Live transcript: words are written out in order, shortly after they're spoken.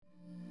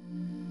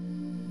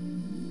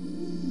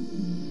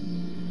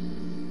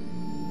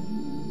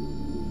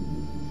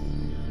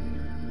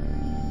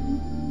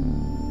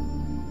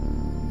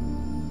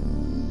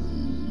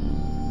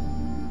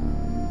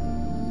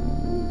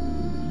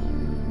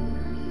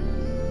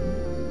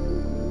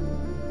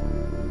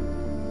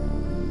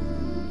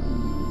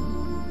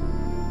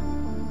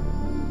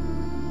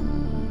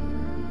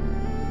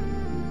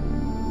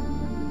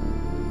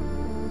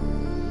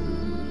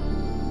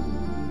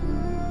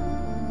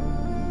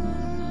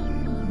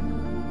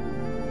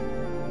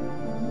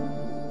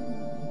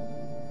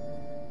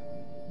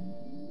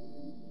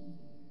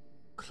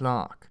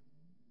Clark.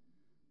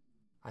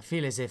 I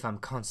feel as if I'm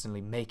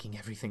constantly making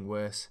everything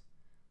worse.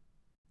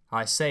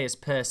 I say as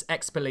Perse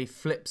expertly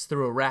flips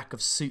through a rack of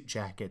suit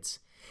jackets.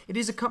 It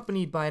is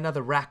accompanied by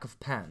another rack of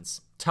pants,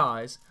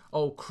 ties,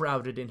 all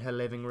crowded in her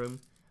living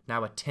room,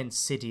 now a tent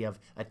city of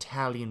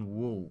Italian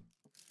wool.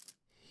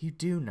 You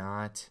do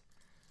not.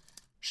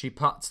 She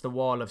pats the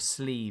wall of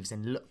sleeves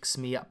and looks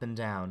me up and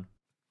down,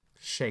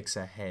 shakes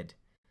her head.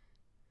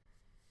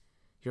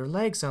 Your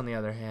legs, on the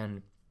other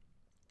hand,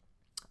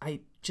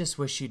 I just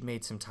wish you'd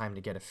made some time to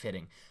get a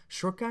fitting.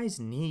 Short guys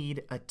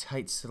need a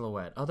tight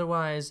silhouette,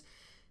 otherwise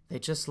they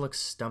just look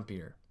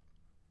stumpier.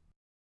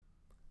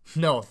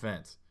 No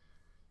offense,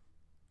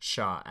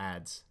 Shaw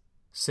adds,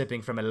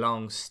 sipping from a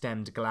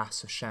long-stemmed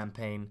glass of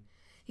champagne.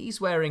 He's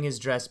wearing his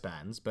dress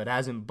bands, but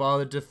hasn't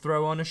bothered to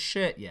throw on a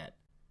shirt yet.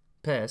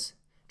 Perse,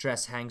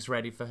 dress hangs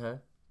ready for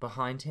her,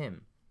 behind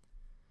him.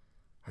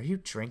 Are you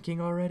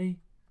drinking already?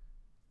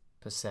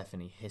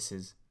 Persephone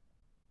hisses.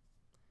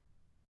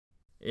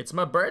 It's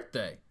my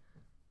birthday.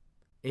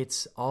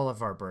 It's all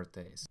of our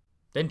birthdays.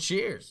 Then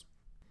cheers,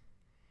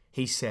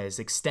 he says,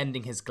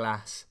 extending his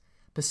glass.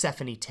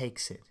 Persephone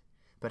takes it,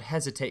 but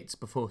hesitates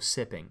before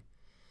sipping.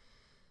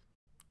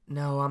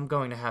 No, I'm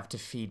going to have to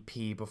feed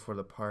P before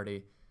the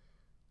party.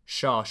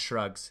 Shaw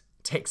shrugs,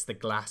 takes the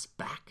glass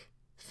back,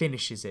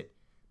 finishes it.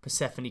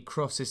 Persephone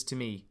crosses to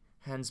me,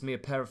 hands me a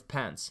pair of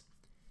pants.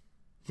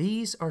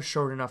 These are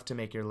short enough to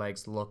make your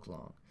legs look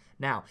long.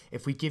 Now,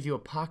 if we give you a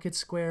pocket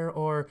square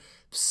or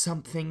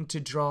something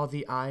to draw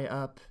the eye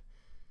up...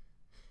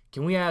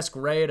 Can we ask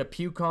Rhea to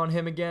puke on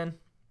him again?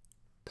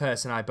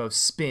 Perse and I both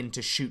spin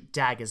to shoot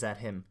daggers at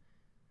him.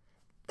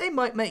 They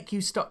might make you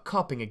start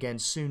copping again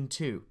soon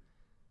too,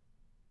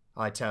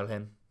 I tell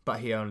him,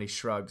 but he only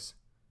shrugs.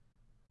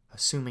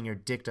 Assuming your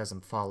dick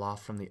doesn't fall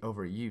off from the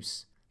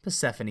overuse,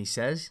 Persephone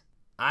says.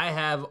 I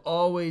have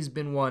always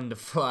been one to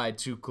fly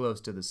too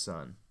close to the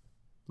sun.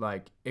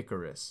 Like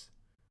Icarus.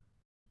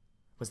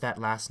 Was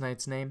that last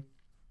night's name?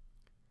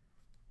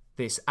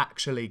 This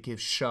actually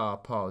gives Shaw a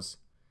pause.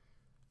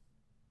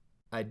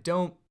 I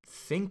don't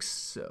think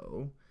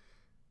so.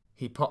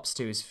 He pops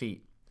to his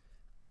feet.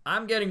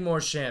 I'm getting more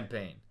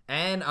champagne.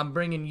 And I'm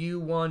bringing you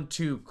one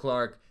too,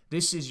 Clark.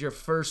 This is your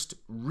first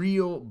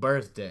real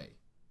birthday.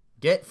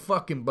 Get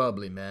fucking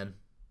bubbly, man.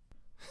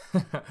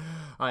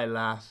 I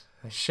laugh.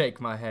 I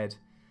shake my head.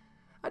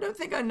 I don't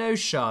think I know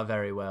Shaw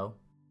very well.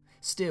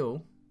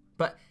 Still,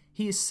 but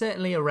he is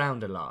certainly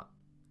around a lot.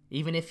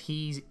 Even if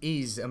he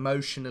is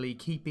emotionally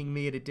keeping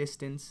me at a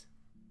distance.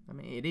 I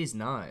mean, it is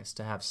nice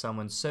to have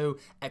someone so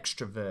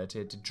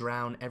extroverted to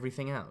drown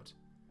everything out.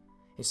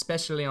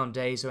 Especially on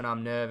days when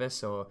I'm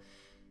nervous or...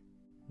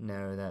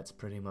 No, that's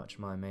pretty much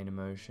my main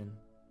emotion.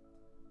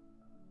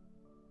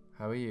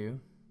 How are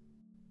you?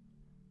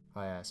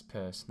 I ask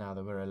Perse now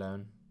that we're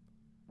alone.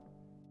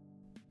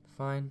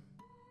 Fine.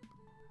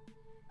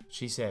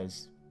 She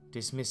says,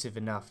 dismissive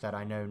enough that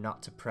I know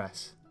not to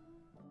press.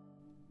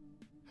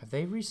 Have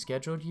they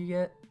rescheduled you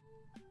yet?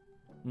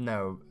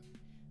 No.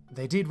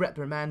 They did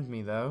reprimand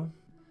me, though.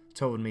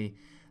 Told me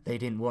they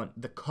didn't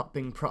want the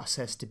cupping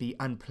process to be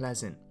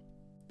unpleasant.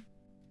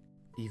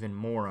 Even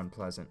more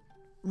unpleasant.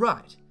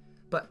 Right,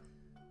 but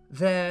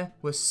there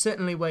were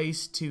certainly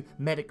ways to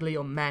medically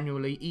or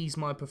manually ease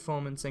my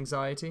performance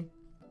anxiety.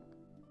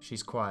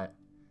 She's quiet,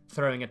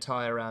 throwing a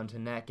tie around her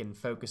neck and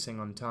focusing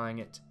on tying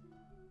it.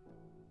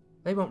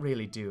 They won't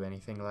really do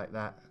anything like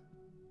that,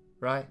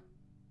 right?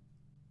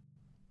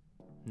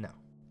 No.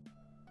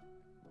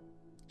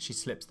 She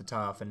slips the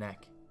tie off her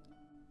neck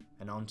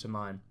and onto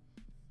mine.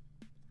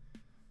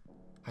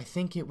 I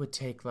think it would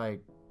take,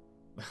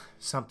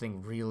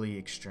 something really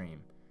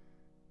extreme.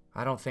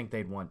 I don't think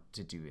they'd want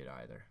to do it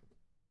either.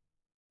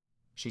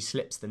 She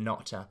slips the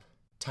knot up,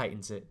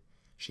 tightens it.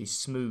 She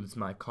smooths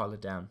my collar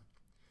down.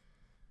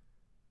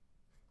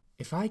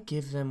 If I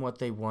give them what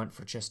they want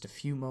for just a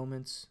few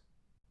moments,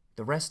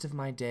 the rest of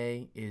my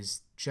day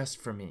is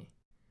just for me.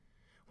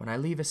 When I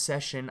leave a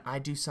session, I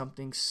do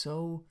something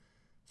so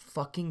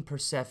fucking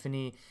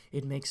Persephone,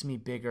 it makes me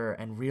bigger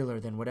and realer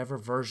than whatever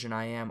version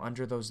I am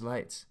under those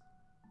lights.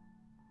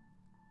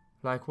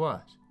 Like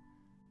what?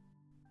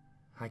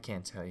 I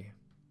can't tell you.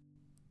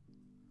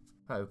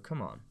 Oh,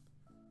 come on.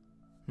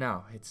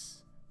 No,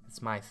 it's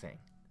my thing.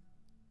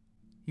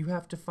 You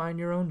have to find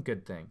your own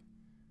good thing.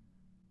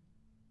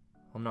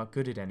 I'm not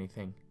good at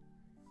anything.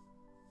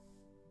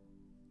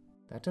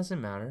 That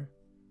doesn't matter.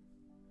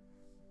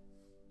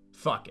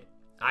 Fuck it.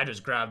 I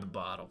just grabbed the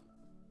bottle.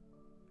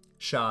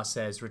 Shaw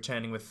says,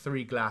 returning with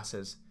 3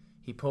 glasses.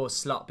 He pours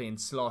sloppy and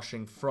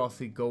sloshing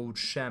frothy gold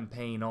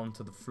champagne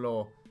onto the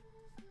floor.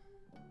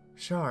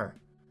 Sure.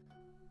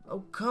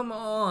 Oh, come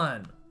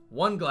on.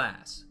 1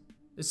 glass.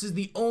 This is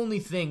the only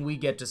thing we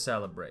get to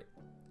celebrate.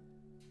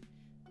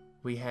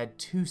 We had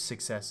 2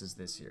 successes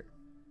this year.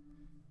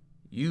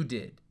 You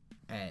did.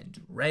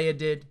 And Rhea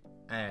did.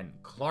 And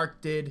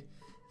Clark did.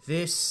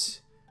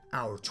 This,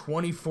 our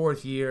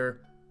 24th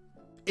year,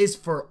 is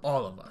for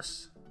all of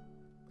us.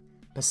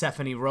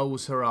 Persephone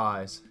rolls her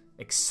eyes,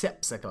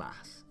 accepts a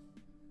glass.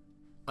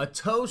 A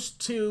toast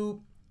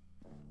to...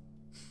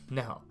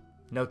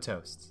 No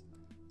toasts.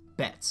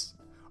 Bets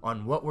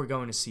on what we're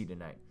going to see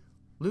tonight.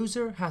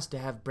 Loser has to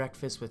have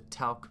breakfast with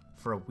Talc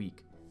for a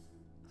week.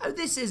 Oh,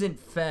 this isn't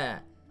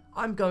fair.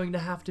 I'm going to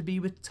have to be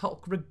with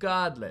Talc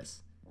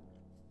regardless.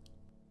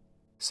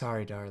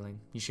 Sorry,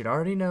 darling. You should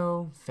already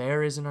know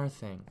fair isn't our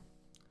thing.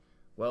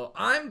 Well,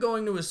 I'm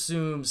going to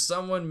assume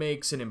someone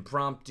makes an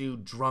impromptu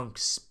drunk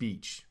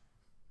speech.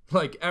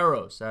 Like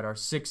Eros at our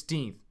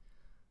 16th.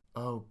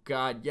 Oh,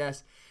 God,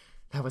 yes.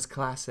 That was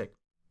classic.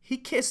 He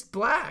kissed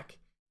Black.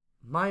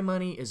 My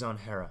money is on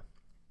Hera.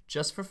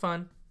 Just for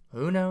fun.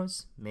 Who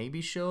knows?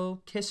 Maybe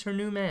she'll kiss her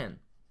new man.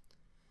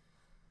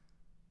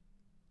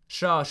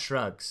 Shaw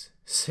shrugs,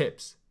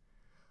 sips.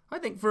 I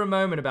think for a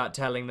moment about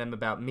telling them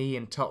about me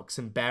and Talc's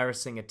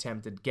embarrassing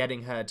attempt at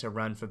getting her to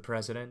run for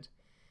president.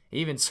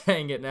 Even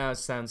saying it now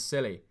sounds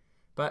silly.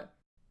 But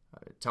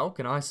Talc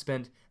and I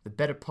spent the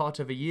better part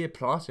of a year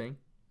plotting.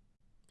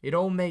 It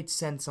all made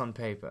sense on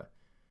paper.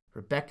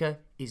 Rebecca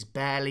is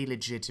barely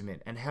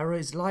legitimate, and Hera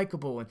is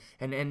likable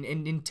and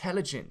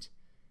intelligent.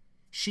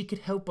 She could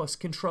help us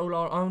control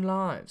our own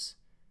lives.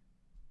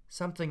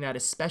 Something that,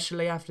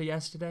 especially after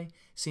yesterday,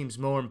 seems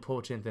more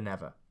important than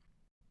ever.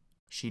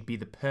 She'd be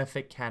the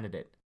perfect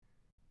candidate,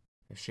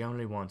 if she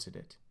only wanted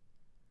it.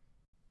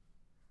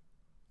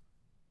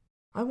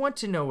 I want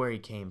to know where he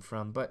came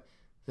from, but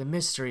the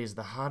mystery is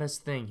the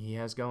hottest thing he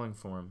has going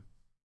for him.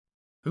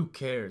 Who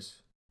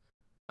cares?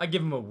 I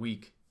give him a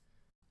week.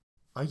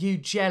 Are you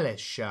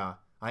jealous, Shah?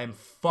 I am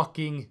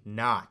fucking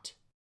not.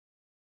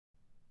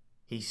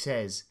 He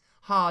says,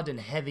 hard and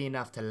heavy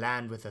enough to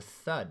land with a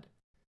thud.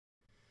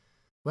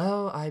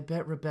 Well, I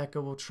bet Rebecca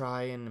will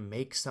try and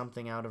make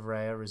something out of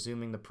Rhea,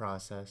 resuming the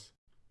process.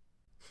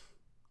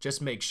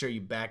 Just make sure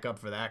you back up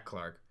for that,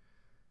 Clark.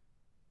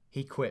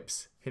 He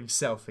quips,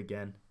 himself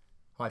again.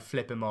 I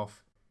flip him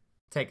off.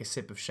 Take a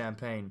sip of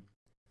champagne.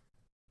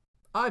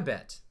 I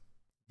bet.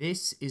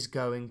 This is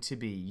going to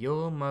be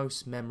your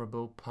most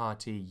memorable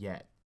party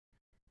yet.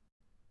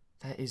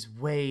 That is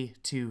way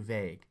too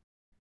vague.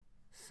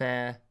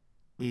 Fair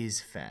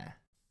is fair.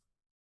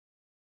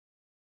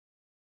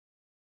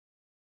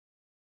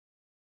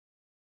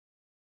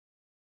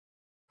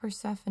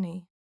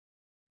 Persephone.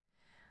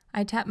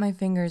 I tap my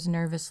fingers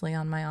nervously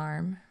on my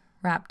arm,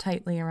 wrap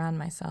tightly around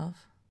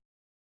myself.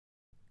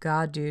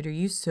 God, dude, are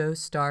you so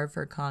starved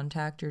for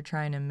contact you're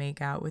trying to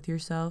make out with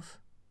yourself?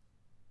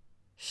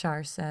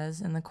 Shar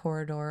says in the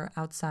corridor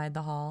outside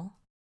the hall.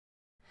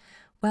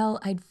 Well,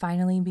 I'd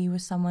finally be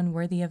with someone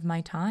worthy of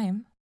my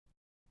time.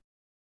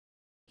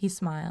 He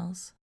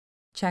smiles,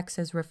 checks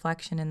his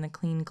reflection in the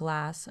clean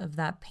glass of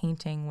that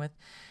painting with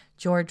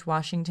George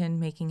Washington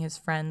making his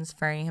friends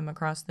ferry him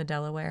across the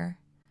Delaware.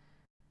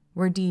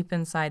 We're deep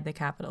inside the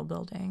Capitol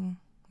building,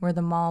 where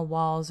the mall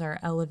walls are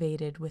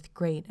elevated with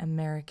great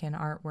American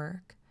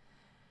artwork.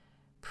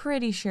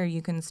 Pretty sure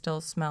you can still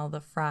smell the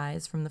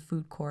fries from the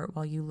food court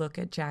while you look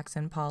at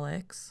Jackson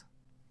Pollock's.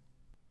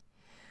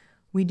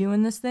 We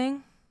doing this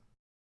thing?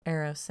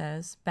 Eros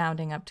says,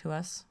 bounding up to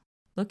us,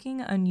 looking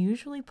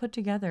unusually put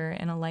together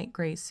in a light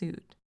gray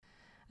suit.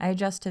 I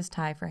adjust his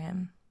tie for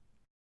him.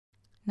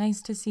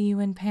 Nice to see you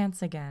in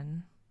pants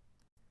again.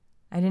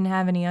 I didn't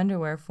have any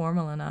underwear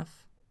formal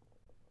enough.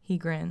 He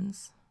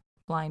grins,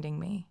 blinding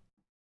me.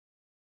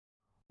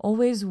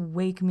 Always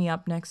wake me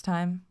up next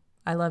time.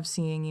 I love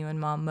seeing you in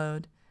mom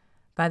mode.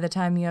 By the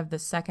time you have the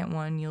second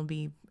one, you'll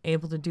be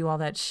able to do all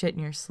that shit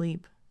in your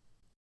sleep.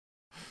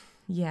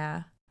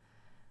 Yeah,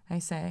 I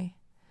say,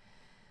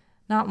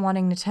 not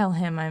wanting to tell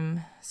him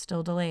I'm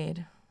still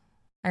delayed.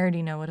 I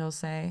already know what he'll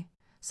say.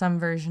 Some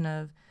version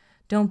of,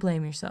 don't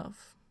blame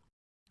yourself,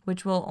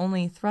 which will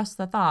only thrust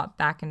the thought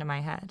back into my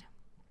head.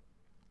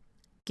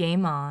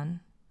 Game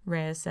on,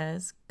 Rhea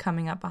says,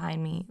 coming up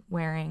behind me,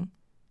 wearing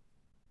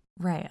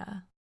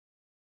Rhea.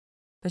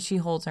 But she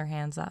holds her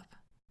hands up.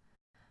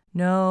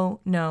 No,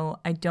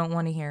 I don't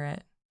want to hear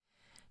it.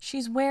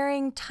 She's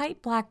wearing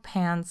tight black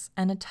pants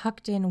and a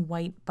tucked-in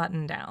white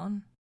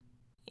button-down.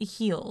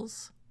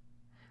 Heels.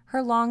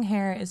 Her long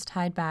hair is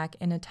tied back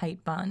in a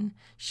tight bun.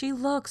 She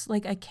looks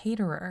like a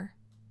caterer.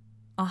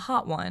 A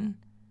hot one,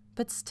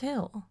 but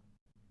still.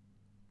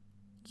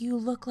 You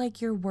look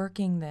like you're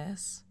working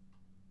this.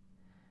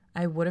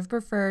 I would have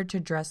preferred to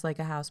dress like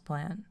a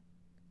houseplant.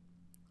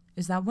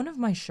 Is that one of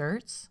my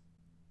shirts?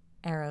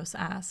 Eros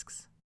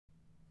asks.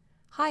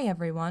 Hi,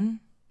 everyone,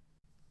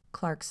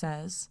 Clark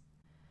says.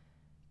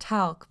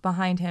 Talc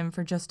behind him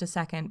for just a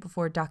second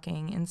before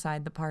ducking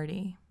inside the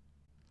party.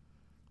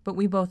 But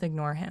we both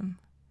ignore him.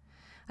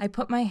 I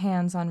put my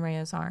hands on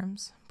Rhea's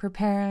arms,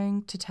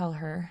 preparing to tell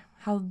her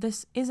how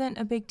this isn't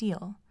a big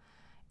deal,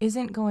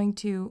 isn't going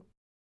to...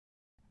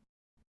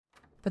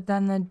 But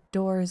then the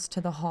doors to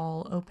the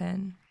hall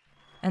open,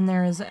 and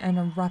there is an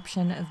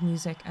eruption of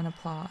music and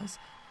applause.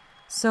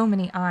 So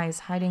many eyes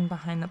hiding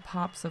behind the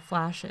pops of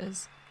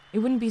flashes. It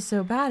wouldn't be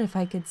so bad if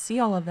I could see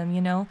all of them,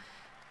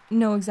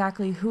 know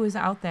exactly who is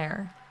out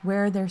there,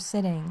 where they're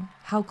sitting,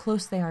 how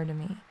close they are to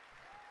me.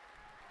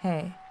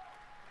 Hey,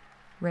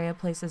 Rhea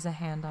places a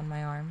hand on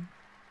my arm.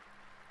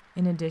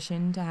 In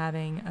addition to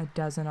having a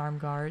dozen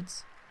armed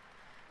guards,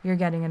 You're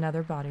getting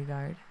another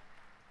bodyguard.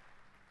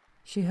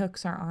 She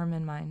hooks her arm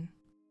in mine.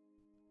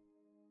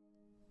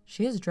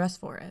 She is dressed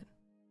for it.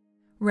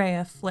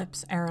 Rhea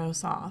flips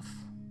Eros off.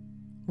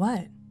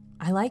 What?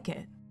 I like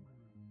it,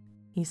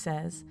 he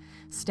says,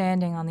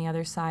 standing on the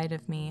other side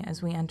of me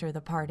as we enter the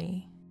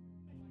party.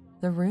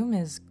 The room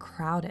is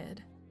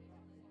crowded.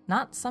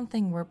 Not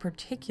something we're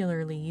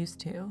particularly used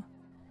to.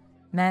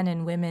 Men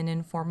and women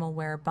in formal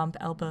wear bump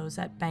elbows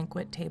at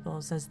banquet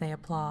tables as they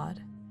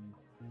applaud.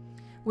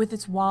 With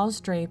its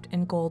walls draped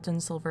in gold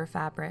and silver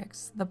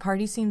fabrics, the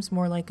party seems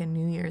more like a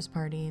New Year's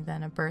party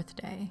than a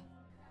birthday.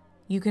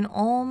 You can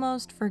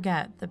almost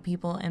forget the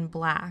people in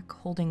black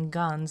holding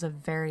guns of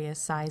various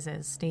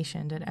sizes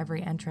stationed at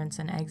every entrance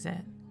and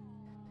exit.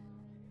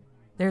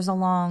 There's a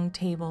long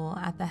table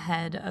at the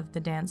head of the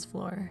dance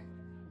floor.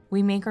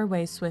 We make our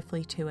way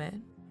swiftly to it.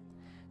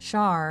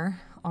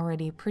 Shar,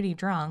 already pretty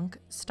drunk,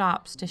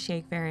 stops to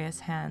shake various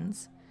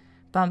hands,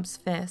 bumps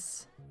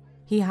fists.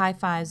 He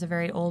high-fives a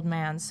very old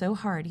man so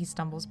hard he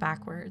stumbles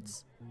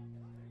backwards.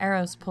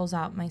 Eros pulls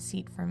out my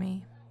seat for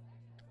me.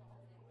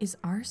 Is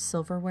our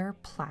silverware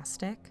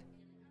plastic?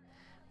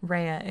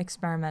 Rhea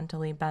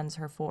experimentally bends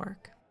her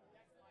fork.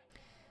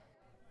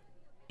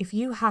 If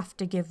you have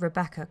to give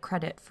Rebecca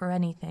credit for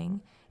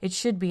anything, it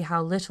should be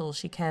how little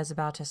she cares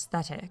about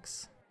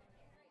aesthetics.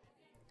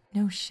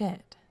 No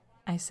shit,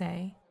 I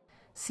say,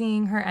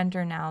 seeing her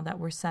enter now that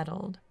we're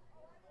settled.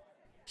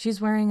 She's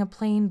wearing a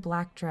plain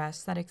black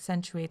dress that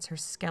accentuates her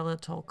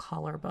skeletal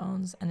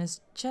collarbones and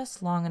is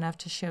just long enough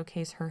to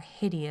showcase her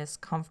hideous,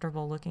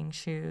 comfortable-looking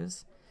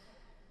shoes.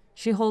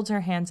 She holds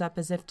her hands up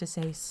as if to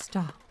say,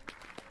 "Stop,"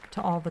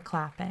 to all the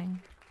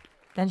clapping.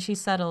 Then she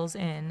settles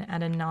in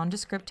at a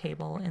nondescript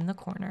table in the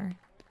corner.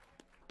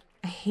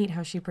 I hate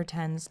how she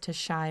pretends to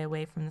shy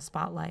away from the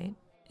spotlight.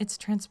 It's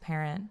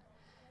transparent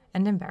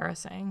and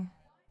embarrassing.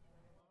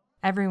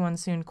 Everyone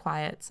soon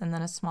quiets, and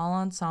then a small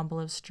ensemble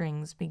of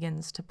strings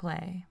begins to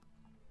play.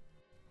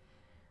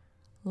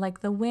 Like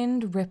the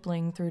wind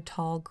rippling through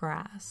tall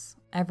grass,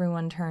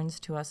 everyone turns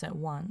to us at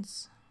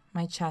once.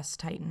 My chest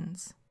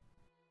tightens.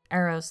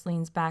 Eros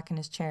leans back in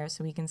his chair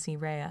so he can see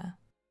Rhea.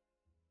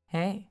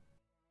 Hey.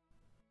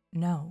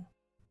 No,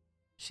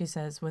 she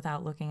says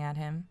without looking at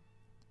him.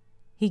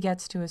 He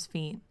gets to his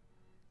feet,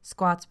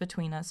 squats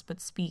between us,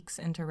 but speaks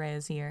into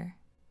Rhea's ear.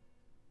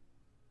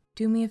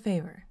 Do me a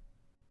favor.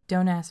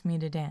 Don't ask me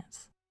to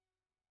dance,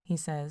 he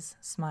says,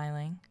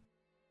 smiling.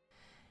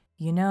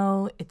 You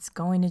know, it's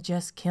going to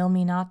just kill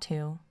me not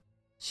to,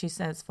 she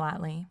says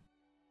flatly.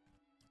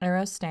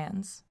 Eros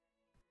stands,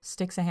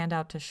 sticks a hand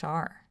out to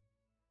Shar.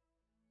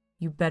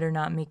 You better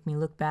not make me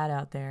look bad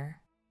out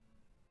there,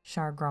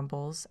 Shar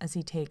grumbles as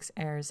he takes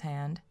Air's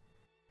hand.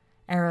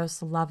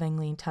 Eros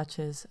lovingly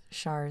touches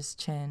Shar's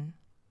chin.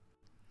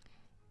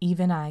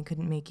 Even I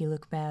couldn't make you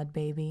look bad,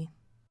 baby.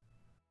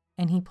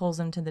 And he pulls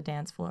him to the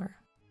dance floor,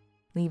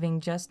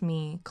 leaving just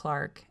me,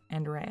 Clark,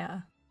 and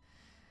Rhea.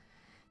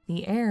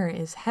 The air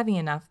is heavy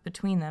enough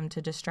between them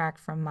to distract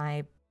from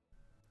my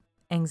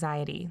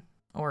anxiety,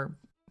 or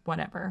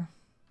whatever.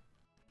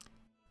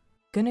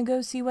 Gonna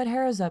go see what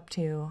Hera's up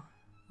to,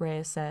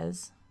 Rhea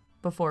says,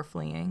 before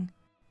fleeing.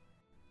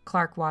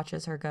 Clark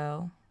watches her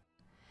go.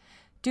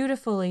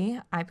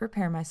 Dutifully, I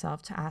prepare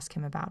myself to ask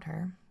him about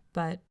her,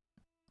 but,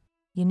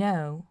 you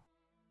know,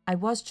 I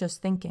was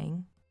just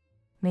thinking,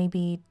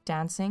 maybe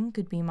dancing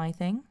could be my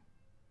thing?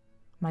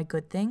 My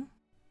good thing?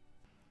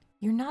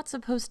 You're not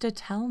supposed to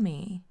tell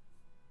me.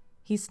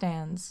 He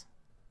stands,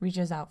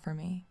 reaches out for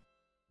me.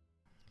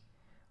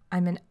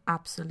 I'm an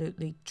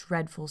absolutely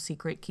dreadful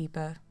secret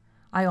keeper.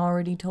 I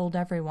already told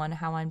everyone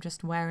how I'm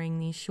just wearing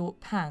these short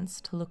pants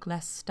to look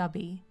less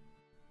stubby.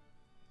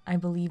 I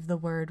believe the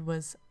word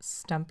was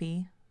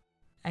stumpy,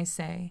 I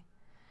say,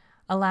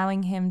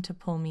 allowing him to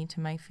pull me to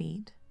my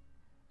feet.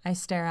 I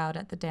stare out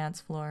at the dance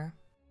floor,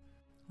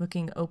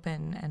 looking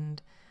open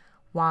and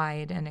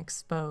wide and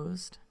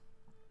exposed.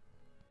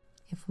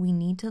 If we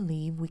need to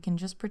leave, we can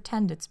just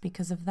pretend it's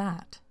because of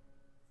that,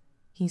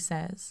 he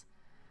says,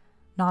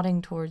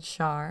 nodding towards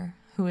Shar,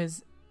 who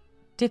is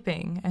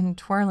dipping and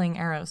twirling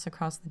Eros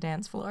across the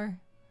dance floor.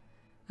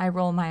 I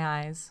roll my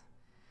eyes.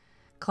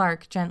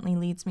 Clark gently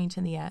leads me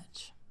to the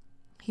edge.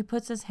 He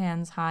puts his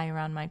hands high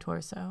around my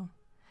torso.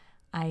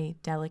 I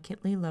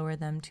delicately lower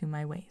them to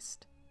my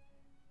waist.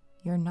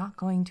 You're not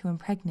going to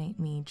impregnate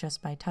me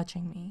just by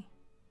touching me.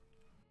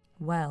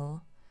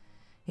 Well,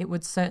 it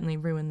would certainly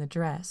ruin the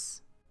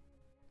dress.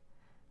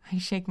 I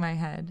shake my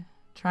head,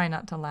 try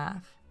not to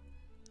laugh.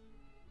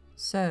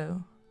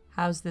 So,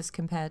 how's this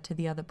compared to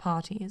the other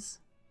parties?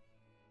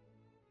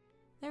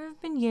 There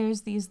have been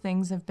years these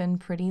things have been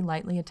pretty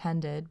lightly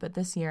attended, but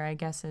this year I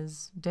guess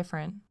is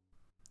different.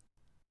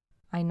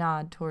 I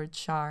nod towards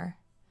Shar,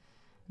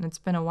 and it's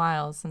been a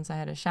while since I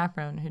had a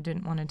chaperone who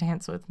didn't want to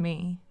dance with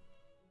me.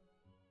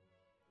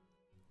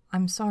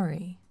 I'm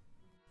sorry.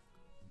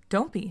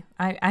 Don't be.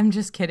 I'm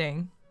just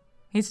kidding.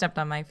 He stepped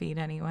on my feet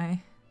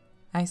anyway,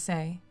 I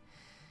say,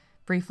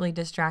 briefly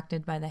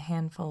distracted by the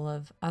handful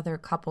of other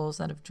couples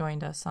that have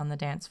joined us on the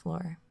dance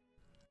floor.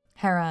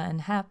 Hera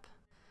and Hep,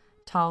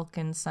 talc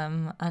and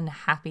some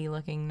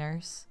unhappy-looking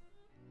nurse.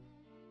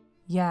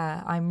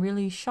 Yeah, I'm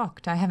really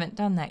shocked I haven't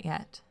done that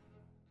yet.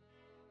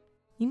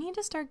 You need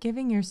to start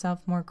giving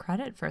yourself more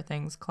credit for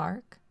things,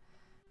 Clark.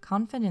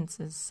 Confidence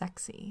is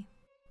sexy.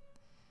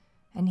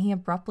 And he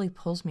abruptly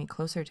pulls me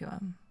closer to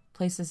him,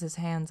 places his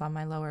hands on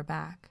my lower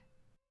back.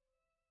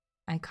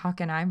 I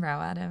cock an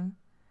eyebrow at him,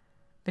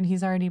 but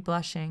he's already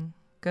blushing,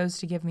 goes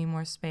to give me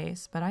more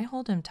space, but I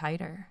hold him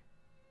tighter.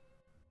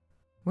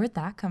 Where'd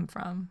that come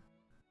from?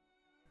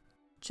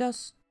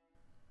 Just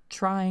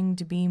trying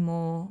to be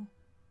more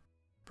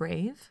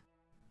brave?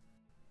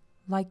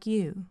 Like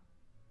you.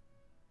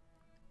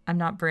 I'm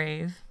not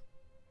brave.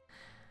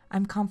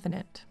 I'm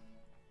confident.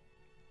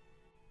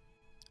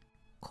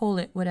 Call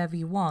it whatever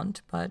you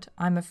want, but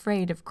I'm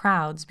afraid of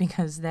crowds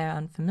because they're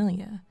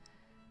unfamiliar.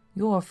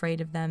 You're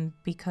afraid of them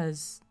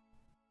because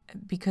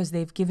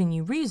they've given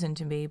you reason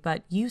to be,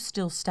 but you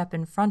still step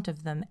in front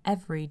of them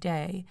every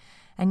day,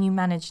 and you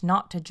manage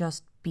not to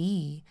just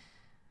be,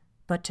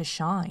 but to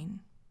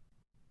shine.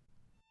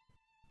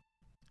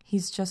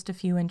 He's just a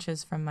few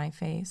inches from my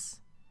face.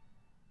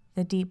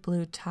 The deep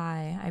blue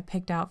tie I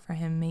picked out for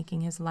him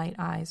making his light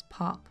eyes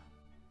pop.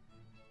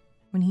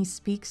 When he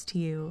speaks to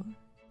you,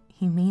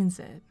 he means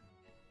it.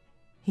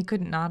 He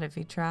couldn't not if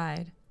he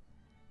tried.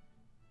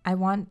 I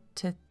want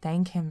to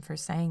thank him for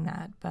saying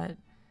that, but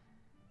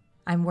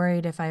I'm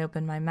worried if I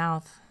open my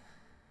mouth,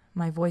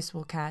 my voice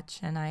will catch,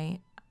 and I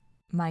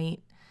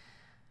might,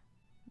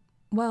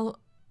 well,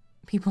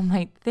 people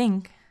might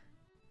think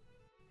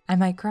I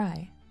might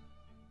cry.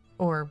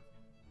 Or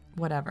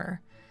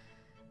whatever.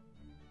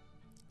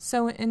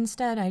 So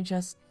instead, I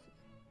just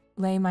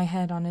lay my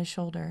head on his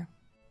shoulder,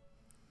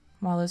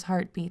 while his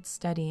heart beats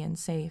steady and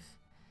safe,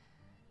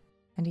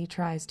 and he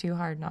tries too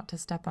hard not to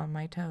step on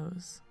my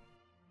toes.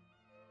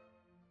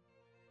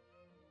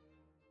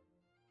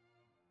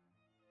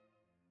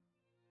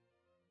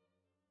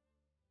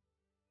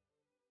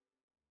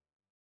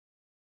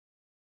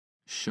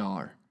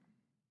 Shar.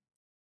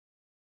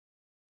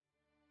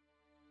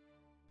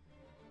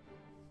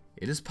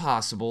 It is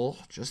possible,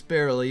 just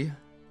barely,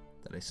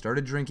 that I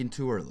started drinking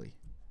too early.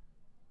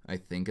 I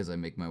think as I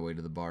make my way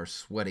to the bar,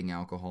 sweating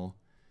alcohol.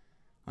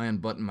 I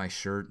unbutton my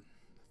shirt,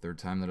 the third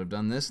time that I've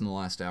done this in the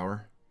last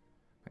hour.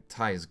 My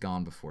tie is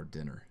gone before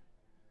dinner.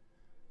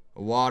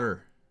 A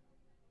water,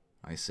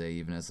 I say,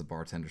 even as the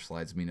bartender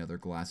slides me another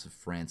glass of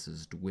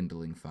France's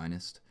dwindling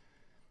finest.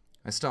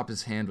 I stop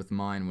his hand with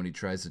mine when he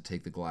tries to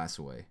take the glass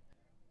away.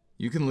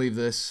 You can leave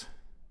this,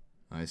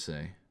 I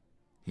say.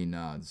 He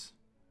nods.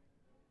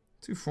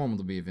 Too formal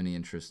to be of any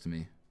interest to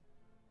me.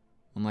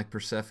 Unlike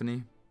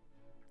Persephone,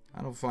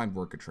 I don't find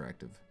work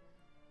attractive.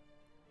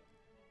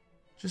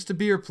 Just a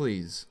beer,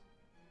 please.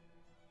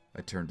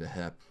 I turn to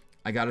Hep.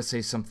 I gotta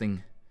say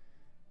something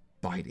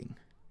biting.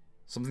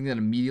 Something that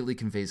immediately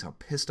conveys how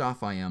pissed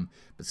off I am,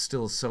 but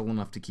still is subtle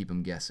enough to keep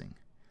him guessing.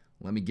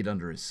 Let me get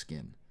under his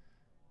skin.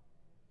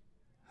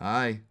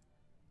 Hi,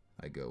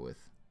 I go with.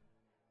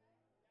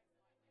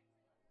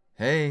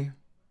 Hey,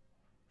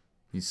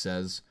 he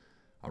says,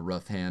 a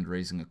rough hand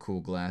raising a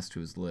cool glass to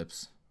his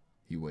lips.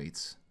 He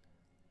waits.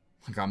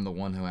 Like I'm the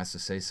one who has to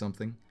say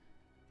something?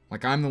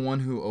 Like I'm the one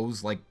who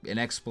owes, an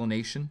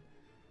explanation?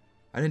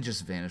 I didn't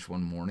just vanish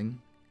one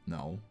morning.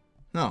 No.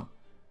 I'm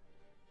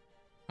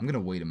gonna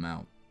wait him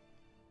out.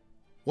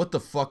 What the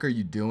fuck are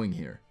you doing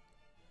here?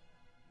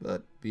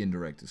 But being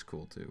direct is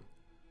cool too.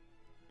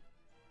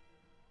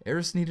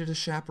 Eris needed a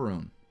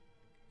chaperone.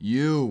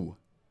 You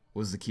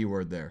was the key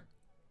word there.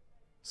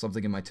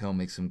 Something in my tone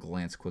makes him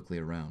glance quickly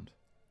around.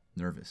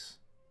 Nervous.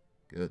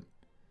 Good.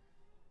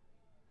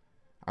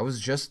 I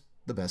was just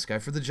the best guy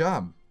for the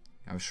job.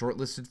 I was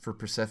shortlisted for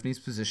Persephone's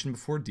position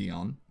before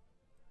Dion.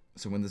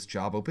 So when this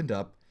job opened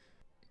up,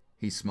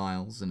 he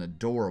smiles, an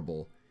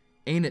adorable,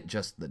 ain't it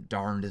just the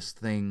darndest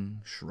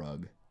thing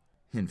shrug.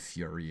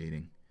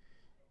 Infuriating.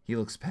 He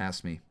looks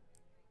past me.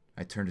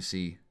 I turn to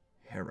see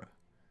Hera,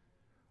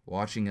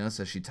 watching us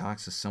as she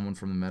talks to someone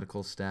from the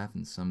medical staff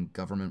and some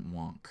government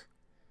wonk,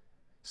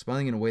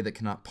 smiling in a way that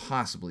cannot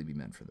possibly be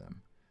meant for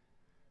them.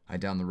 I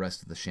down the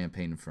rest of the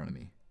champagne in front of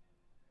me.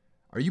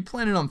 Are you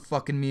planning on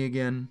fucking me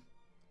again?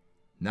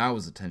 Now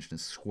his attention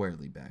is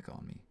squarely back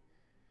on me.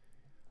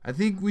 I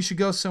think we should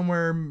go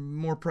somewhere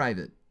more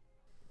private.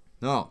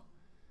 No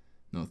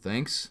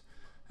thanks.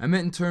 I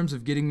meant in terms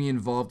of getting me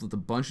involved with a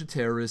bunch of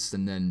terrorists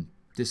and then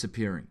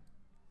disappearing.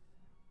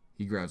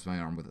 He grabs my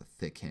arm with a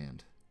thick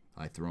hand.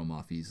 I throw him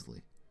off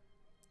easily.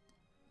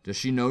 Does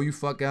she know you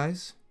fuck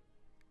guys?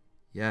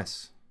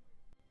 Yes.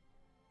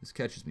 This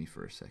catches me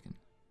for a second.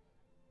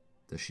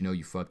 Does she know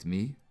you fucked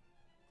me?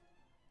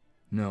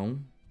 No.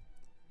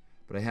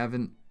 But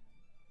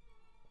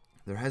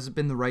there hasn't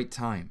been the right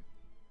time.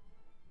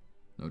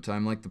 No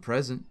time like the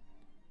present,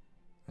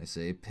 I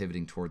say,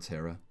 pivoting towards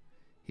Hera.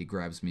 He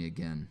grabs me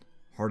again,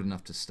 hard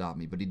enough to stop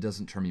me, but he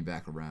doesn't turn me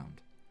back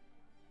around.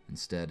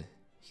 Instead,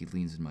 he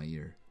leans in my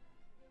ear.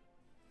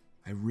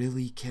 I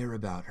really care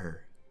about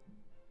her,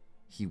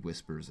 he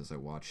whispers as I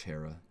watch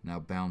Hera, now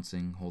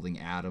bouncing, holding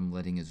Adam,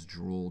 letting his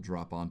drool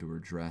drop onto her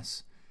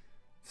dress.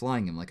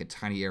 flying him like a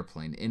tiny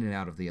airplane in and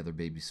out of the other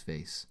baby's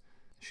face.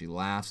 She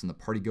laughs, and the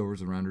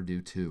partygoers around her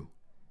do too.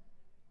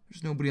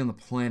 There's nobody on the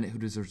planet who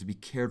deserves to be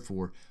cared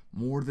for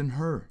more than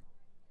her.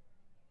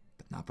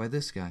 But not by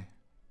this guy.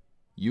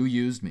 You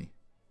used me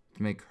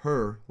to make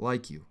her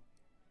like you,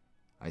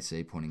 I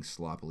say, pointing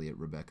sloppily at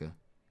Rebecca.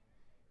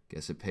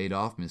 Guess it paid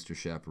off, Mr.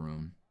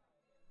 Chaperone.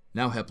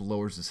 Now Hep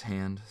lowers his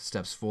hand,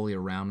 steps fully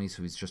around me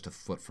so he's just a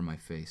foot from my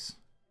face.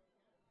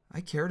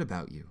 I cared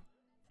about you,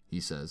 he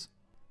says.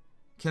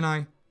 Can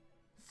I?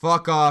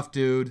 Fuck off,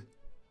 dude.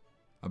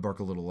 I bark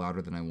a little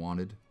louder than I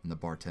wanted, and the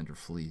bartender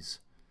flees.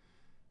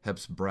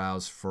 Hep's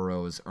brows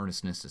furrow as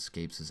earnestness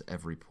escapes his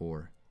every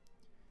pore.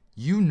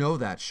 You know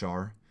that,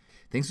 Char.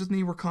 Things with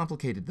me were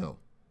complicated, though.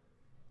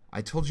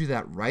 I told you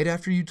that right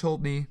after you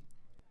told me.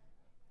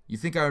 You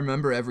think I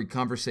remember every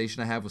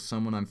conversation I have with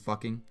someone I'm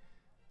fucking?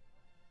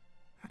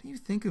 How do you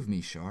think of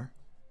me, Char?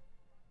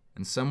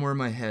 And somewhere in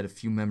my head, a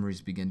few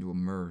memories begin to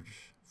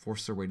emerge,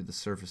 force their way to the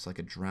surface like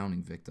a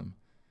drowning victim.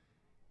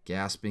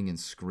 Gasping and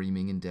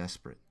screaming and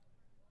desperate.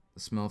 The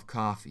smell of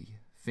coffee,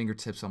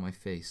 fingertips on my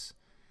face,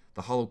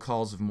 the hollow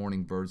calls of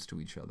morning birds to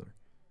each other,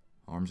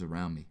 arms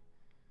around me.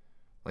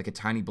 Like a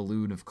tiny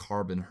balloon of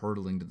carbon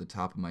hurtling to the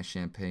top of my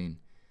champagne,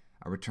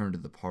 I return to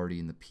the party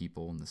and the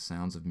people and the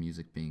sounds of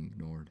music being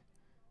ignored.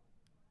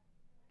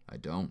 I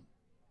don't,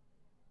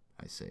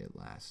 I say at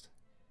last.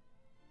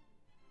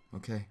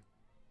 Okay.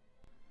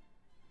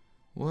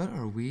 What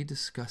are we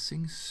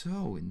discussing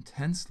so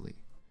intensely?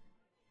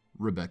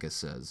 Rebecca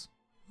says.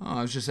 Oh,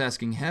 I was just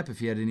asking Hep if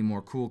he had any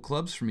more cool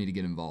clubs for me to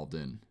get involved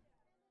in.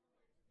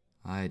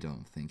 I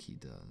don't think he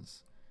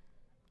does.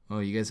 Oh,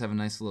 you guys have a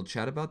nice little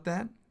chat about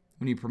that?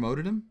 When you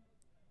promoted him?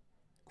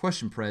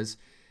 Question, Prez.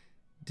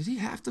 Did he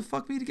have to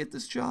fuck me to get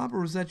this job,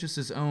 or was that just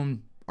his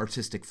own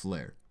artistic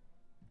flair?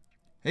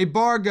 Hey,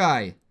 bar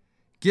guy!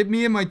 Get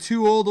me and my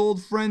two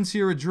old friends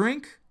here a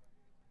drink?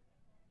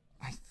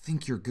 I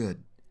think you're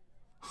good.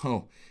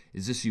 Oh,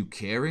 is this you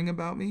caring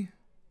about me?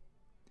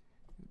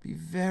 It would be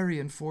very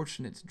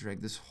unfortunate to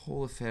drag this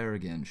whole affair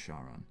again,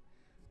 Sharon.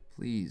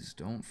 Please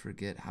don't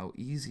forget how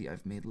easy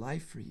I've made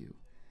life for you.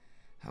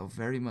 How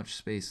very much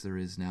space there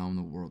is now in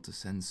the world to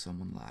send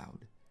someone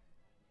loud.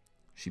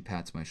 She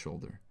pats my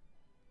shoulder.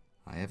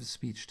 I have a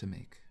speech to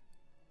make.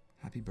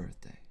 Happy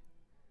birthday.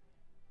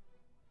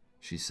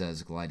 She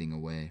says, gliding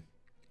away.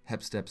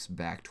 Hep steps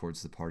back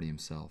towards the party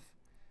himself.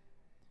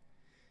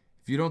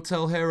 If you don't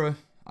tell Hera,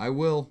 I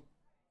will.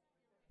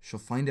 She'll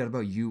find out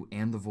about you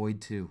and the Void,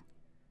 too.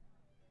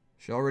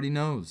 She already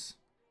knows.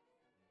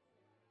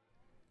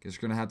 Guess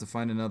you're gonna have to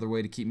find another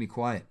way to keep me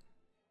quiet.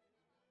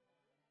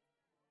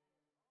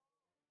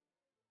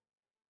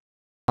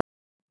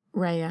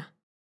 Rhea.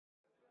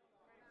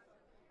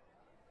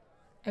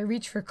 I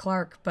reach for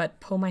Clark, but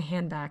pull my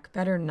hand back.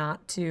 Better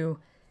not to.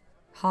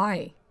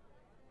 Hi.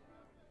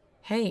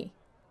 Hey.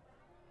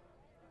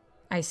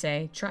 I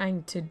say,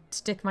 trying to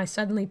stick my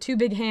suddenly too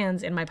big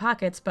hands in my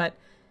pockets, but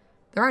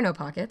there are no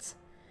pockets,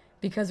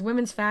 because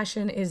women's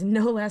fashion is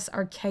no less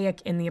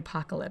archaic in the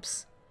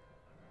apocalypse.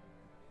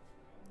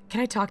 Can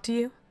I talk to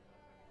you?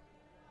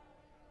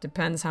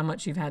 Depends how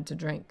much you've had to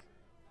drink.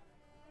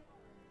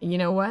 You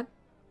know what?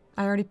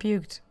 I already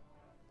puked.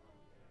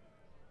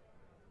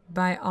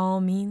 By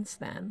all means,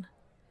 then,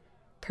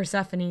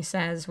 Persephone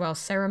says while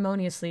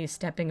ceremoniously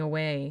stepping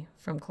away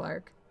from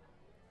Clark.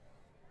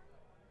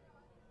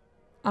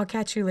 I'll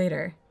catch you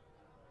later.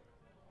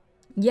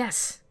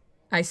 Yes,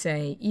 I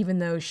say, even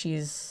though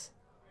she's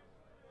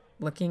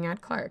looking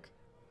at Clark.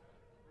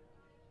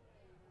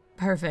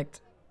 Perfect,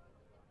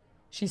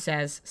 she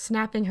says,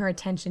 snapping her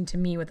attention to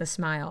me with a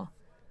smile.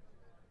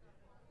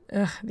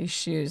 Ugh, these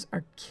shoes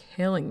are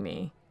killing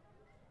me.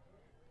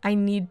 I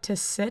need to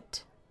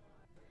sit,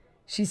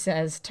 she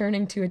says,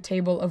 turning to a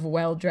table of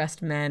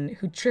well-dressed men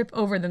who trip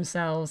over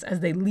themselves as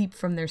they leap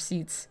from their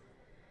seats.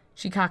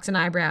 She cocks an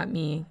eyebrow at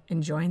me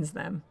and joins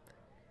them.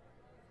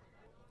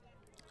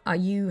 Are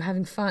you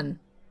having fun?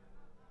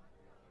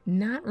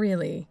 Not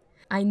really.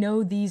 I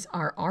know these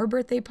are our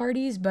birthday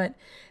parties, but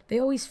they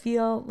always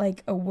feel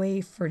like a way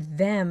for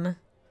them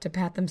to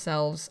pat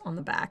themselves on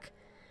the back.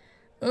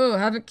 Oh,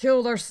 haven't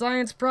killed our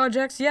science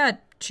projects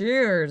yet.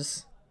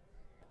 Cheers.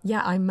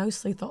 Yeah, I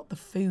mostly thought the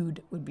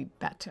food would be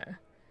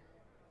better.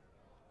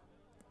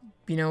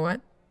 You know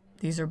what?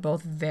 These are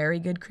both very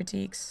good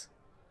critiques.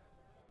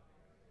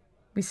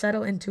 We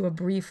settle into a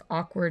brief,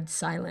 awkward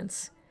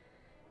silence.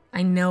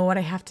 I know what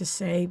I have to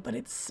say, but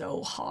it's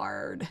so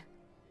hard.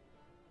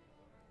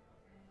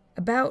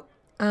 About,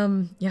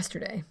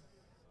 yesterday.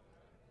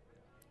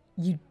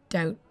 You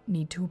don't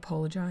need to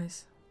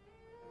apologize.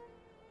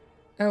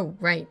 Oh,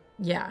 right,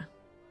 yeah.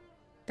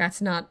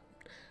 That's not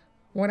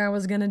what I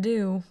was gonna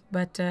do,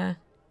 but,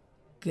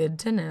 good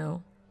to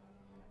know.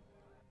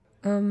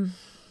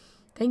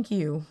 Thank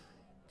you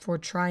for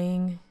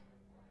trying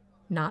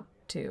not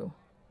to.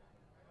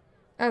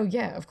 Oh,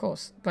 yeah, of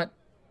course, but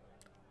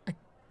I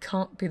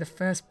can't be the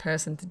first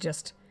person to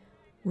just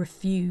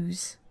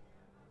refuse.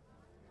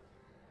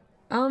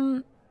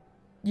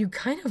 You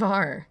kind of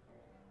are.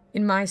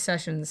 In my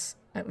sessions,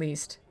 at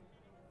least.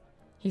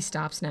 He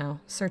stops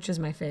now, searches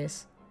my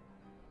face.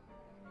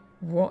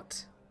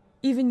 What?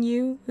 Even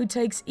you, who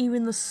takes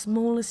even the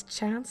smallest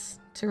chance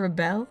to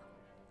rebel?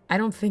 I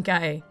don't think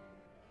I...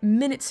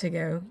 Minutes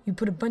ago, you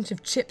put a bunch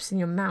of chips in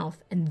your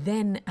mouth and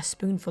then a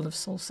spoonful of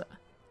salsa.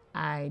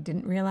 I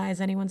didn't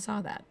realize anyone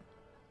saw that.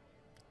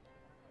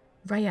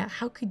 Rhea,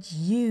 how could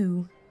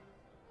you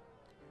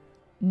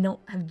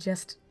not have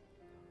just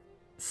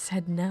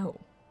said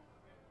no?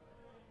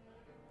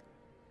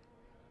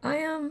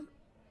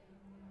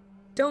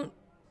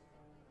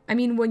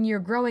 When you're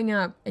growing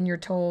up and you're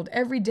told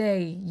every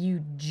day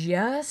you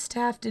just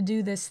have to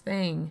do this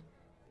thing,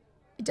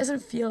 it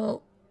doesn't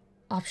feel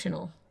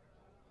optional.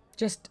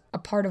 Just a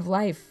part of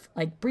life,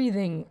 like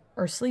breathing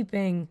or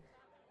sleeping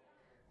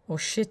or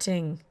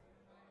shitting.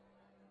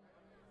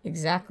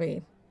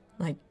 Exactly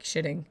like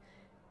shitting.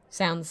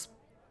 Sounds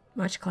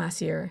much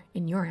classier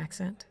in your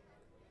accent.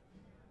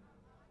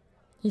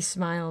 He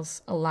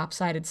smiles, a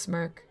lopsided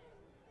smirk.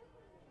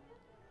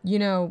 You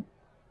know,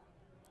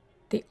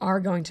 they are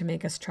going to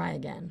make us try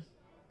again.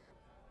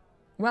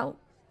 Well,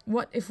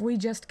 what if we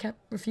just kept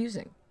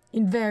refusing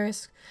in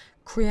various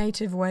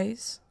creative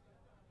ways?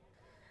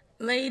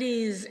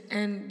 Ladies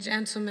and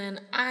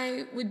gentlemen,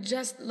 I would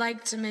just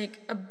like to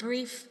make a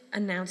brief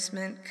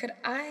announcement. Could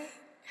I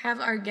have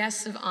our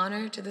guests of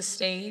honor to the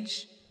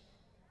stage?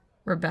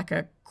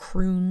 Rebecca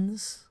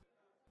croons.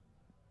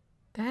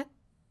 That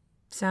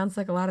sounds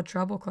like a lot of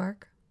trouble,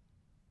 Clark.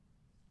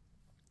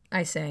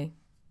 I say,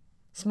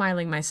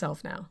 smiling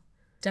myself now,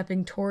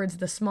 stepping towards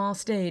the small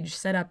stage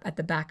set up at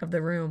the back of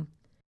the room.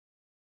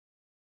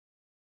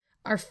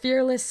 Our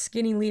fearless,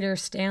 skinny leader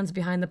stands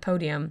behind the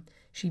podium.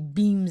 She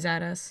beams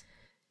at us.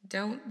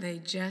 Don't they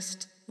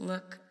just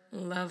look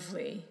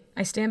lovely?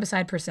 I stand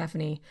beside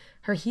Persephone.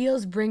 Her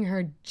heels bring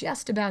her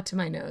just about to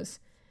my nose.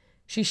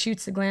 She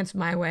shoots a glance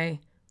my way,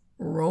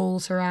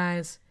 rolls her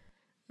eyes.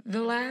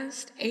 The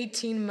last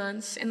 18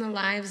 months in the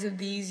lives of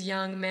these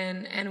young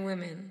men and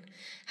women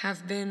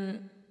have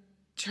been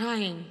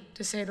trying,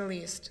 to say the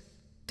least.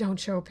 Don't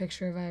show a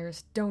picture of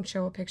Iris. Don't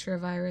show a picture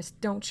of Iris.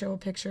 Don't show a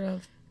picture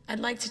of... I'd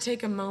like to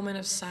take a moment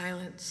of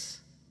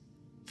silence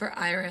for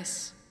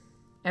Iris.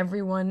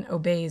 Everyone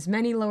obeys.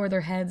 Many lower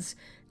their heads,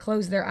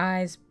 close their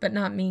eyes, but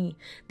not me,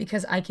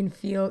 because I can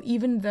feel,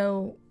 even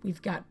though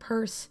we've got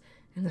Perse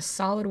and the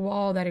solid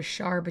wall that is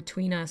Shar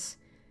between us,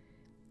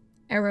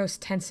 Eros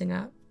tensing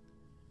up.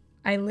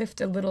 I lift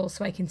a little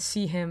so I can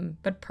see him,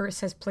 but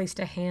Perse has placed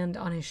a hand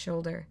on his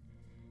shoulder.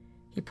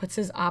 He puts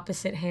his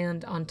opposite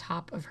hand on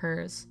top of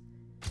hers.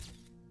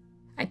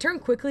 I turn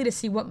quickly to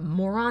see what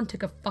moron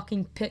took a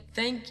fucking pic.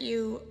 Thank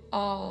you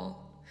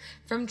all.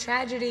 From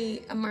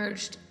tragedy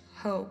emerged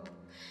hope.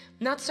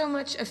 Not so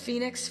much a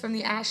phoenix from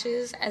the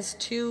ashes as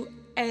 2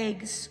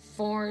 eggs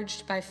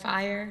forged by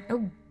fire.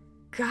 Oh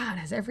God,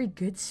 has every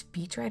good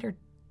speechwriter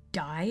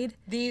died?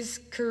 These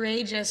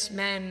courageous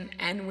men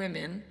and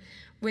women,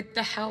 with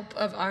the help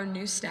of our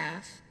new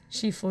staff,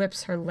 she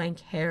flips her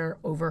lank hair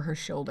over her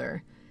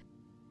shoulder,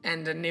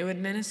 and a new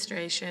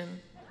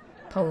administration.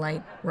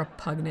 Polite,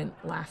 repugnant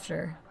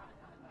laughter.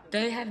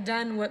 They have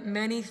done what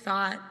many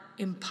thought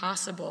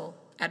impossible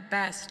at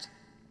best.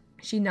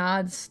 She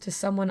nods to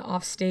someone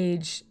off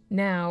stage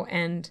now,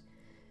 and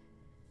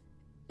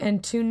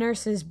 2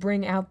 nurses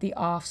bring out the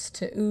offs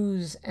to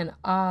oohs and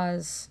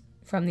ahs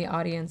from the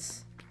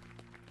audience.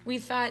 We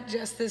thought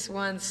just this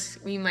once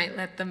we might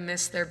let them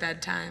miss their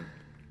bedtime.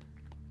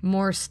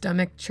 More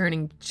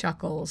stomach-churning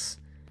chuckles.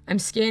 I'm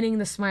scanning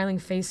the smiling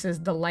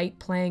faces, the light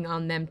playing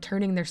on them,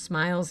 turning their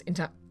smiles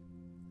into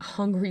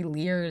hungry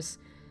leers.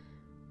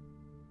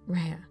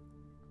 Rhea.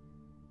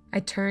 I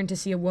turn to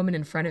see a woman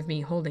in front of me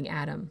holding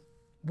Adam.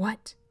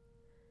 What?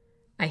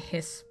 I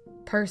hiss.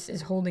 Perse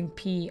is holding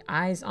P,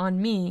 eyes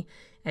on me,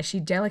 as she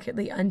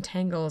delicately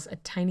untangles a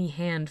tiny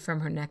hand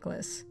from her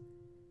necklace.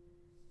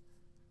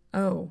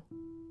 Oh.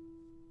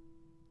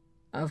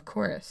 Of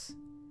course.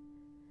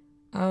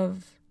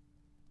 Of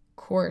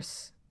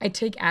course. I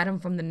take Adam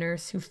from the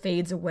nurse, who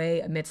fades away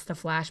amidst the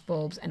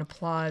flashbulbs and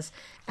applause.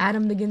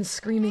 Adam begins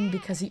screaming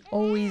because he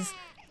always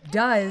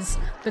does,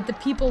 but the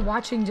people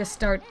watching just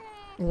start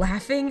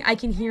laughing. I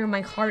can hear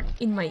my heart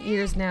in my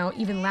ears now,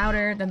 even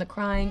louder than the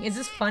crying. Is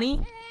this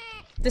funny?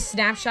 The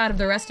snapshot of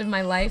the rest of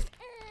my life,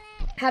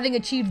 having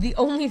achieved the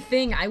only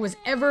thing I was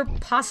ever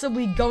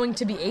possibly going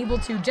to be able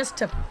to, just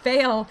to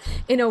fail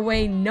in a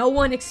way no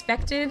one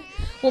expected?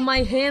 Will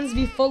my hands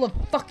be full of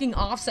fucking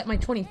offs at my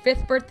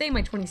 25th birthday,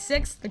 my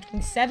 26th, my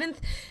 27th?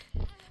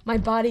 My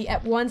body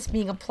at once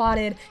being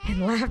applauded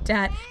and laughed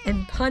at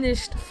and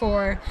punished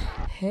for,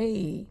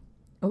 hey,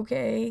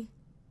 okay.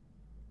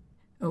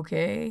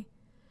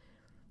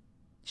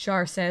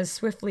 Shar says,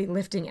 swiftly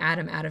lifting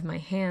Adam out of my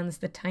hands.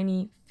 The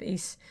tiny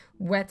face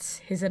wets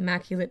his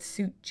immaculate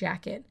suit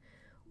jacket.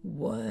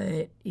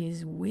 What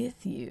is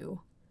with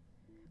you?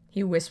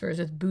 He whispers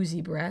with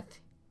boozy breath.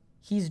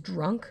 He's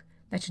drunk.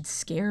 That should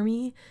scare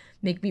me,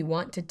 make me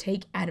want to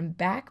take Adam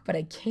back, but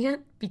I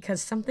can't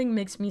because something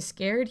makes me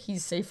scared.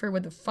 He's safer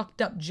with a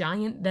fucked up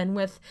giant than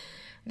with...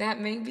 That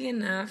may be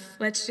enough.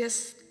 Let's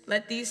just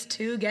let these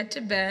two get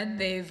to bed.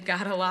 They've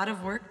got a lot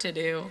of work to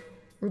do.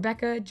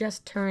 Rebecca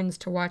just turns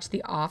to watch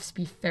the offs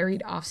be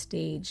ferried off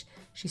stage.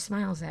 She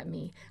smiles at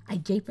me. I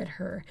gape at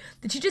her.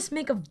 Did she just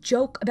make a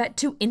joke about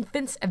two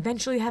infants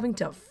eventually having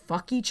to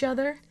fuck each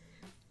other?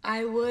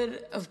 I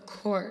would, of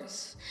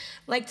course,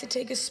 like to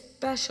take a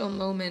special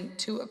moment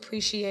to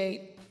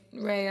appreciate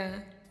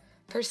Rhea,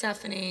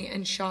 Persephone,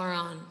 and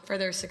Charon for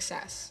their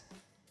success.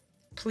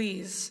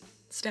 Please,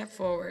 step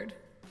forward.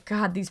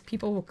 God, these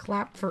people will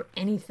clap for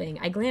anything.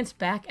 I glance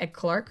back at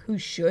Clark, who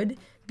should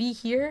be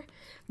here.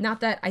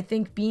 Not that I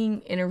think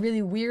being in a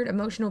really weird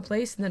emotional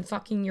place and then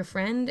fucking your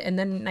friend and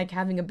then like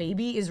having a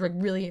baby is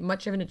really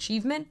much of an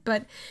achievement,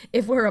 but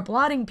if we're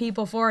applauding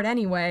people for it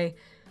anyway...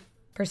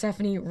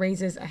 Persephone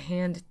raises a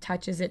hand,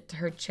 touches it to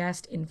her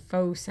chest in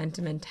faux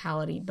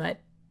sentimentality, but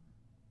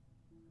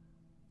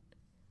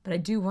I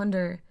do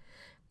wonder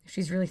if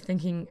she's really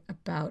thinking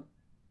about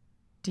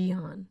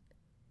Dion.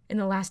 In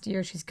the last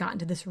year, she's gotten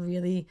to this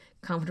really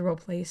comfortable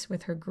place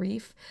with her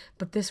grief,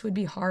 but this would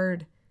be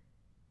hard.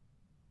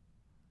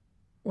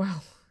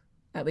 Well,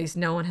 at least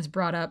no one has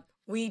brought up.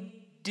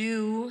 We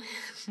do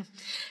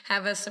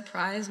have a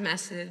surprise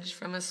message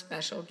from a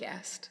special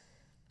guest.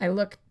 I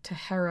look to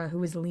Hera,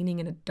 who is leaning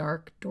in a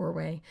dark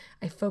doorway.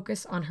 I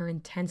focus on her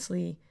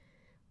intensely,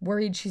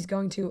 worried she's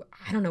going to,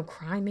 I don't know,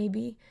 cry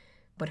maybe,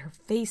 but her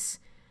face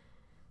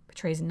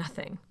betrays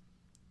nothing.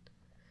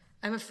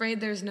 I'm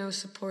afraid there's no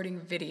supporting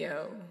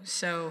video,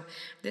 so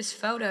this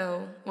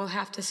photo will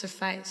have to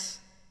suffice.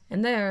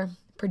 And there,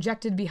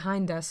 projected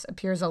behind us,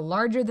 appears a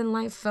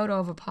larger-than-life photo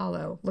of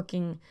Apollo,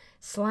 looking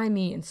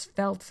slimy and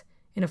svelte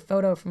in a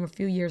photo from a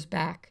few years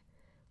back.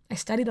 I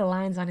study the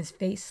lines on his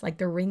face like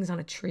the rings on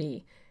a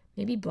tree.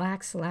 Maybe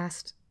Black's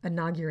last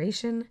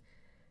inauguration?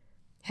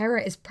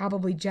 Hera is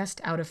probably just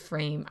out of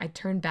frame. I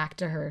turn back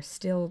to her,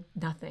 still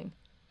nothing.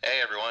 Hey,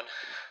 everyone.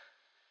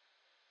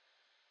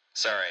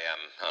 Sorry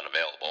I'm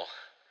unavailable.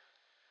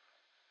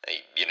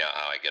 You know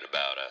how I get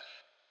about,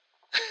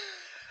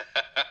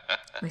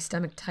 My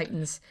stomach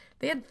tightens.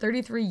 They had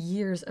 33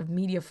 years of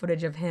media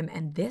footage of him,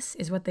 and this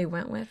is what they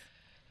went with?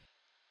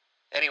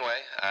 Anyway,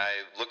 I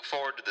look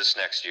forward to this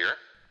next year.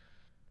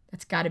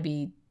 That's gotta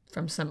be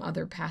from some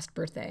other past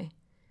birthday.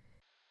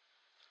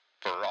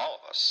 For all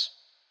of us.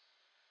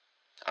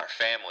 Our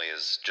family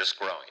is just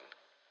growing.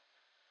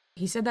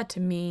 He said that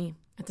to me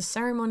at the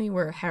ceremony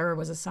where Hera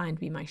was assigned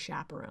to be my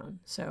chaperone,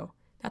 so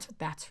that's what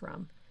that's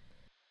from.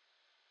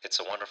 It's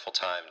a wonderful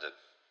time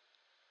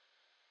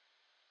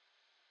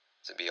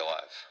to be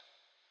alive.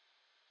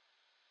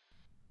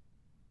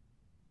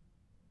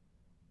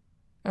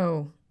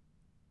 Oh.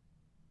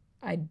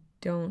 I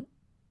don't...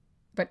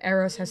 But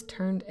Eros has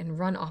turned and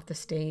run off the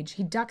stage.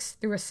 He ducks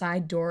through a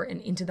side door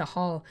and into the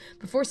hall.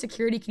 Before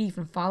security can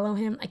even follow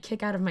him, I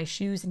kick out of my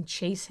shoes and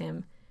chase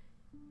him.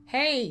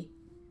 Hey!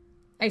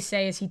 I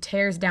say as he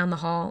tears down the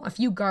hall. A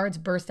few guards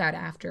burst out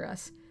after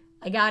us.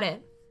 I got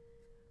it.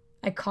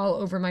 I call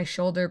over my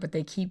shoulder, but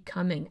they keep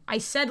coming. I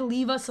said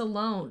leave us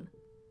alone.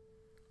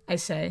 I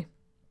say,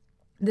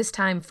 this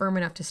time firm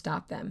enough to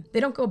stop them.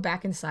 They don't go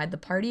back inside the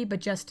party,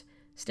 but just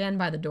stand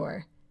by the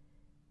door.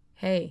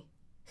 Hey,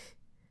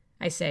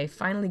 I say,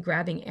 finally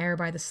grabbing Air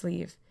by the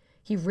sleeve.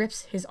 He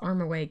rips his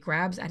arm away,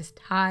 grabs at his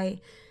tie,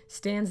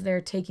 stands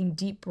there taking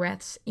deep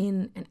breaths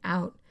in and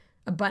out.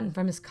 A button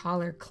from his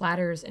collar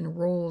clatters and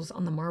rolls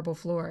on the marble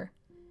floor.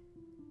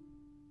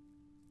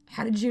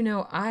 How did you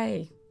know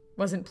I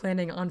wasn't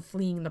planning on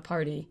fleeing the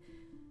party?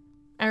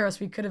 Eros,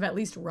 we could have at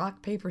least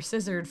rock, paper,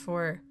 scissored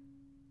for...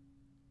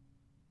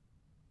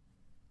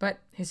 But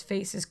his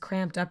face is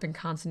cramped up in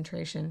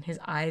concentration. His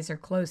eyes are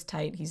closed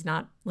tight. He's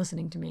not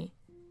listening to me.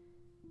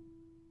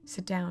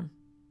 Sit down,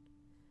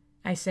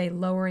 I say,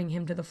 lowering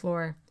him to the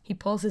floor. He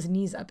pulls his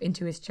knees up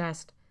into his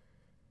chest.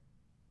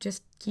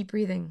 Just keep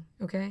breathing,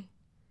 okay?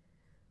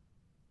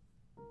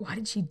 Why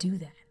did she do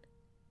that?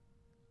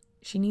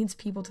 She needs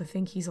people to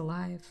think he's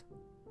alive.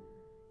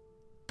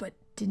 But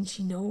didn't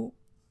she know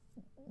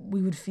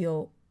we would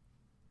feel...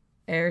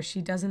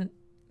 She doesn't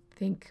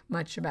think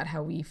much about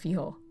how we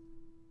feel.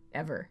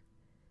 Ever.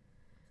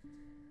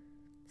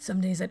 Some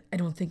days I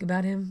don't think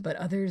about him, but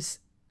others...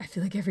 I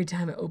feel like every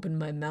time I open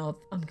my mouth,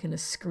 I'm gonna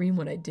scream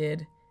what I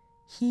did.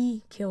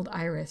 He killed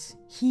Iris.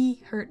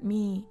 He hurt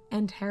me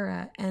and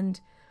Hera,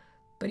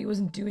 but he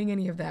wasn't doing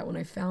any of that when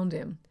I found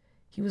him.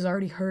 He was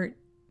already hurt.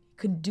 He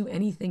couldn't do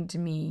anything to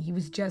me. He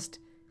was just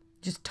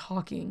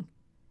talking.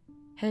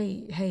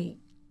 Hey,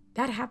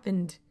 that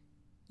happened.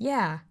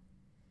 Yeah.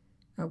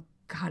 Oh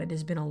God, it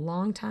has been a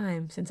long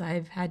time since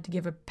I've had to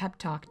give a pep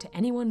talk to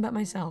anyone but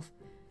myself.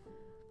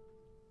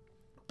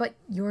 But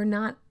you're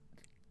not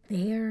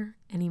there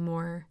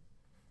anymore.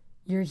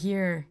 You're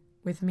here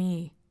with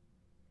me.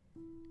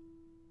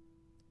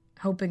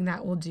 Hoping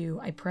that will do,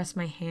 I press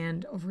my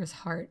hand over his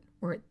heart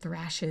where it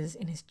thrashes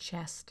in his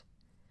chest.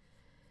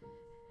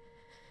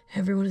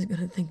 Everyone is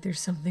gonna think there's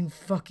something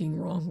fucking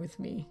wrong with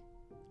me.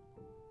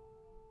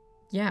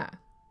 Yeah.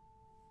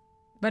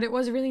 But it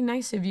was really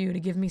nice of you to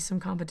give me some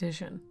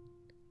competition.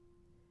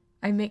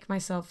 I make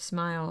myself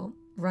smile,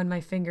 run my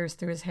fingers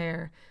through his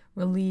hair,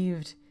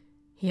 relieved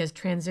he has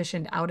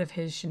transitioned out of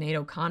his Sinead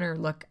O'Connor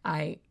look.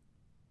 And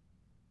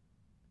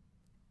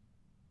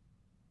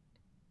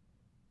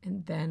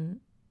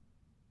then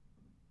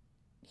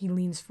he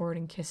leans forward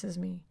and kisses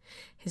me.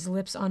 His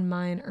lips on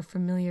mine are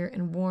familiar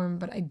and warm,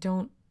 but I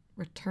don't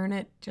return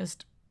it,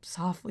 just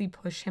softly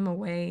push him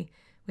away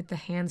with the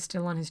hand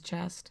still on his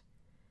chest.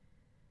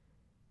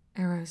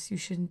 Eros, you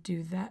shouldn't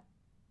do that.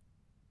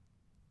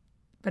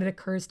 But it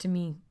occurs to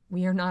me,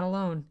 we are not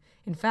alone.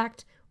 In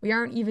fact, we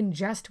aren't even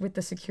just with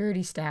the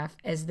security staff,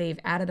 as they've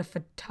added a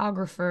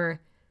photographer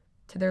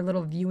to their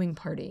little viewing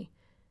party.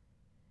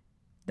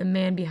 The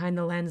man behind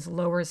the lens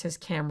lowers his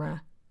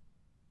camera,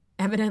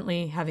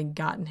 evidently having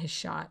gotten his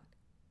shot.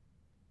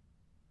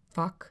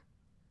 Fuck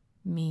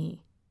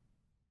me.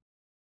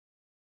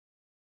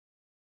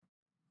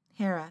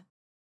 Hera.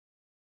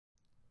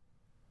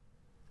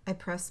 I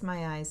press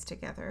my eyes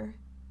together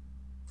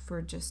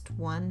for just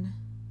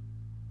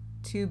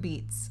 2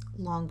 beats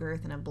longer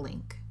than a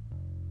blink.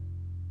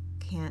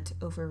 Can't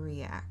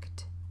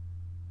overreact.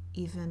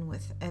 Even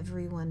with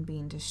everyone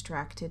being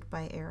distracted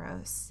by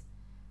Eros,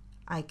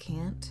 I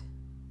can't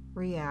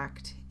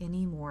react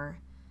any more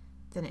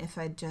than if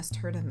I'd just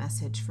heard a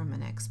message from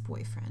an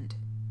ex-boyfriend.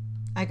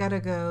 I gotta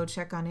go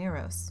check on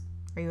Eros.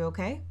 Are you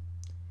okay?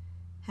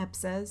 Hep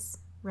says,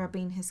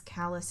 rubbing his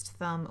calloused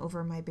thumb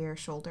over my bare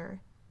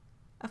shoulder.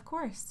 Of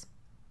course.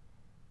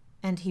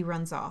 And he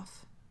runs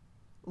off,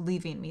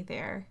 leaving me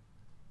there,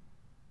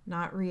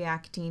 not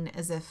reacting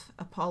as if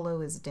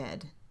Apollo is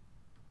dead,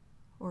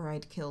 or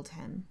I'd killed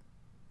him.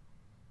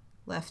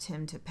 Left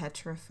him to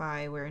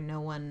petrify where no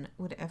one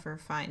would ever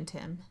find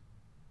him.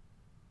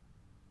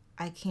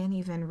 I can't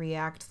even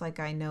react like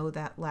I know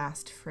that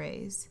last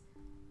phrase.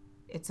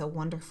 It's a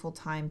wonderful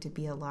time to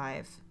be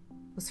alive.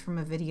 Was from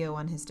a video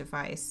on his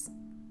device.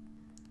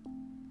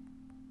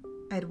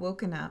 I'd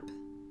woken up.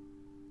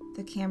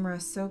 The camera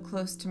so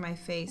close to my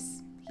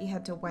face, he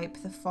had to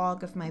wipe the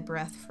fog of my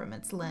breath from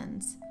its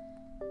lens.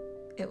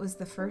 It was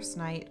the first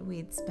night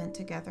we'd spent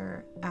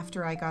together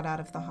after I got out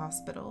of the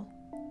hospital.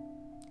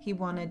 He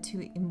wanted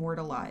to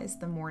immortalize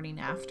the morning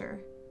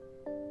after.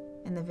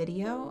 In the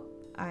video,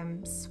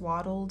 I'm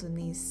swaddled in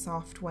these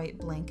soft white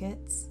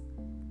blankets.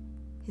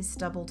 His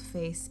stubbled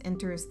face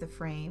enters the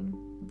frame,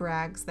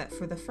 brags that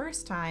for the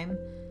first time,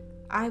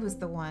 I was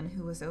the one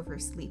who was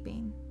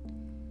oversleeping.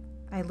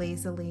 I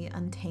lazily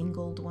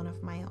untangled one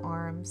of my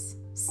arms,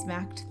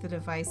 smacked the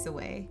device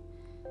away.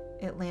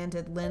 It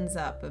landed lens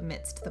up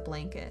amidst the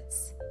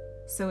blankets,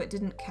 so it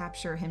didn't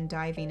capture him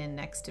diving in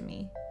next to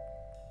me.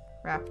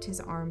 Wrapped his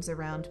arms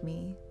around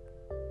me,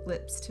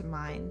 lips to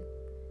mine,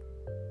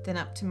 then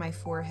up to my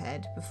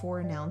forehead before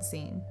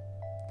announcing,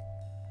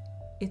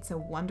 "It's a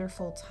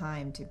wonderful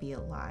time to be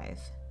alive."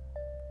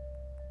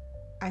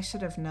 I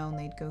should have known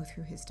they'd go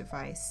through his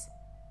device.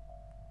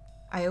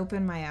 I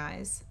open my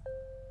eyes.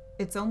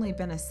 It's only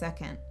been a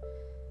second.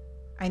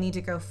 I need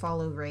to go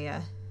follow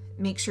Rhea,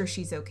 make sure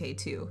she's okay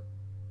too.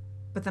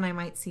 But then I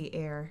might see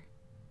Air,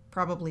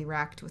 probably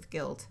racked with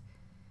guilt.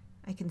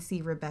 I can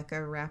see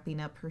Rebecca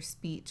wrapping up her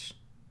speech.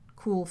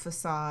 Cool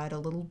facade, a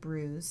little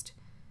bruised.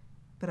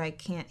 But I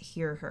can't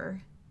hear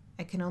her.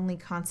 I can only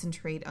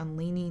concentrate on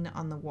leaning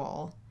on the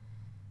wall,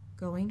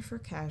 going for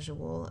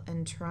casual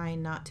and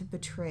trying not to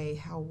betray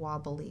how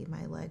wobbly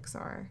my legs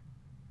are.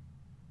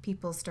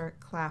 People start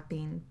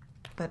clapping,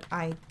 but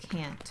I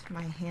can't.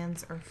 My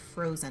hands are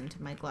frozen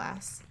to my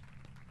glass.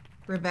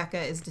 Rebecca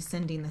is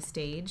descending the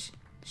stage,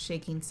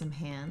 shaking some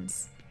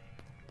hands.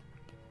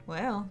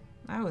 Well,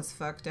 I was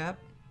fucked up,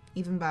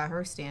 even by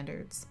her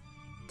standards.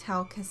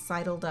 Talc has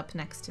sidled up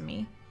next to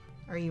me.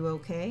 Are you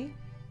okay?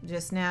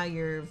 Just now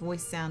your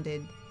voice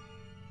sounded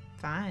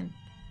fine.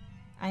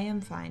 I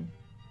am fine.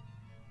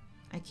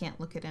 I can't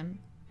look at him.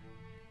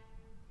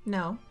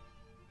 No.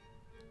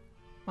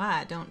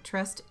 Why, I don't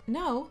trust...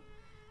 No.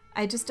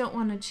 I just don't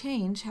want to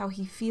change how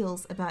he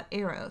feels about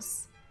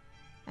Eros,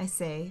 I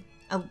say,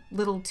 a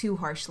little too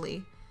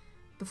harshly,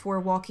 before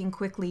walking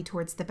quickly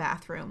towards the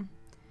bathroom.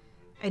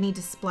 I need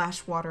to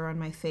splash water on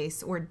my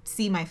face, or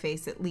see my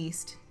face at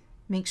least.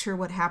 Make sure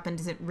what happened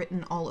isn't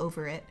written all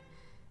over it.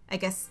 I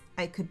guess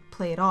I could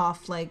play it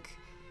off like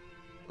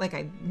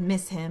I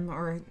miss him,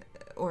 or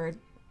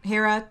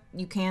Hera,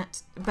 you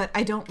can't, but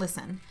I don't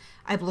listen.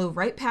 I blow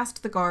right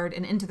past the guard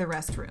and into the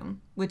restroom,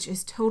 which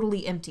is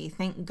totally empty,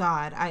 thank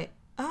God.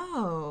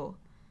 Oh.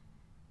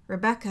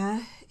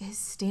 Rebecca is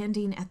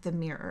standing at the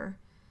mirror,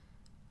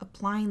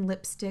 applying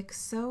lipstick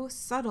so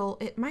subtle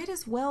it might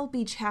as well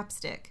be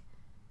chapstick.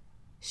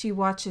 She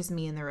watches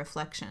me in the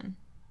reflection.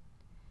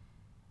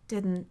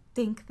 Didn't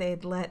think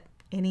they'd let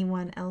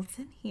anyone else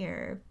in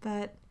here,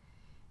 but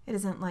it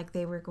isn't like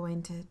they were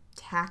going to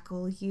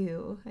tackle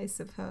you, I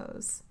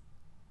suppose.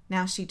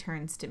 Now she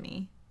turns to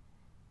me.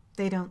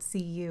 They don't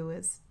see you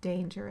as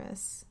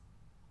dangerous.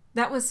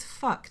 That was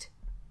fucked.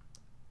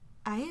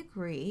 I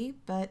agree,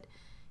 but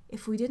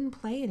if we didn't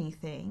play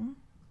anything,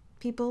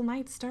 people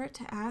might start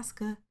to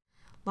ask a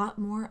lot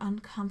more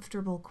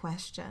uncomfortable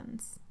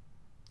questions.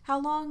 How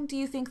long do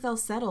you think they'll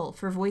settle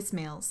for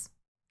voicemails?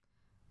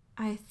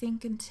 I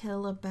think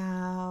until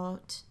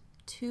about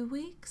 2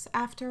 weeks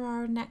after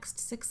our next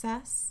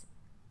success.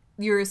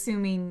 You're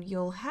assuming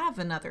you'll have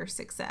another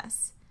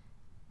success.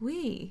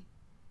 We,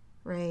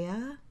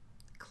 Rhea,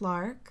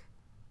 Clark,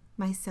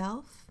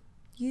 myself,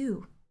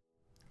 you,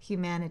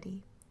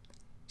 humanity.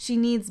 She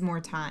needs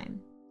more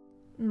time.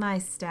 My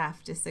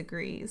staff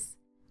disagrees.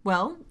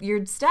 Well,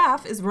 your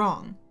staff is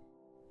wrong.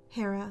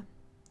 Hera,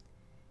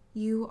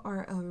 you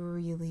are a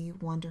really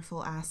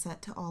wonderful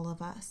asset to all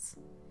of us.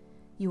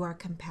 You are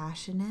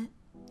compassionate,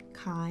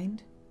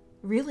 kind,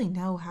 really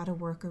know how to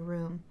work a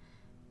room,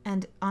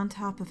 and on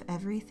top of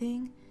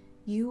everything,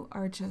 you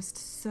are just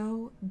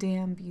so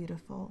damn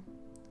beautiful.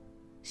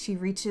 She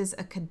reaches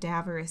a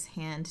cadaverous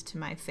hand to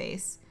my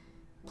face,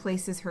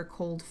 places her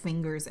cold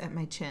fingers at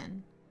my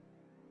chin.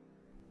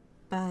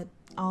 But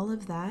all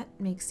of that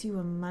makes you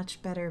a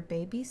much better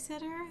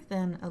babysitter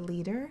than a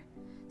leader.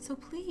 So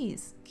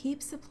please,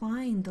 keep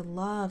supplying the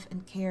love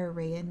and care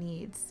Rhea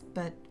needs,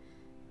 but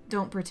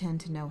don't pretend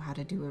to know how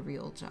to do a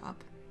real job.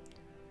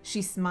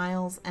 She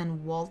smiles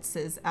and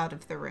waltzes out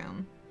of the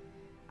room.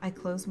 I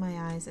close my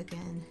eyes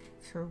again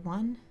for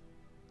 1,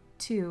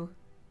 2.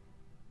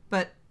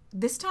 But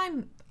this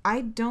time, I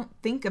don't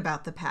think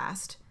about the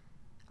past.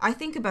 I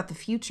think about the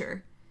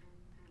future.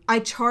 I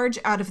charge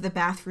out of the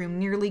bathroom,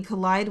 nearly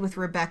collide with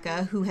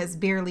Rebecca, who has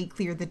barely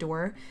cleared the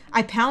door.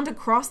 I pound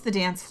across the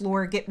dance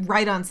floor, get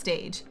right on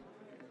stage.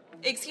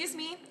 Excuse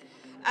me.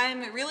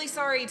 I'm really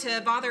sorry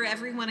to bother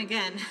everyone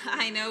again.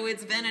 I know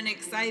it's been an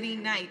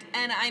exciting night,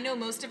 and I know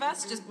most of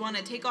us just want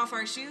to take off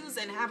our shoes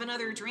and have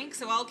another drink,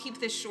 so I'll keep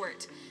this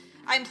short.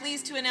 I'm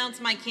pleased to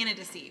announce my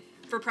candidacy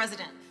for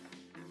president.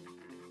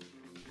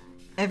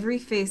 Every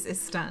face is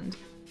stunned,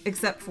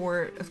 except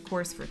for, of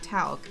course, for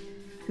Talc,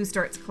 who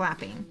starts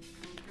clapping.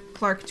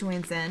 Clark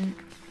joins in,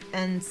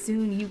 and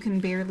soon you can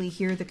barely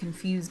hear the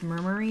confused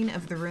murmuring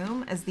of the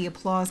room as the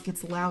applause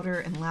gets louder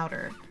and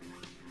louder.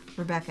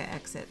 Rebecca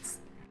exits.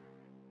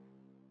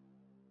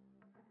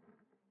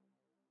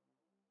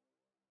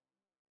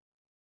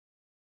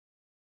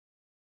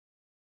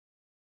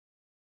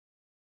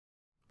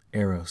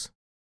 Eros.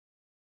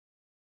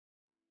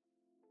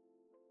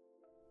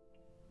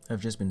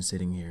 I've just been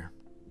sitting here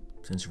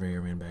since Rhea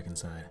ran back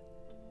inside.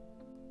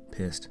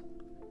 Pissed.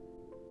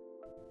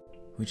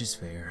 Which is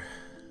fair.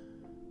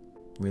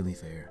 Really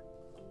fair.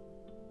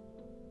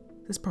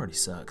 This party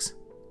sucks.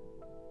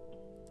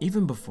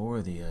 Even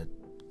before the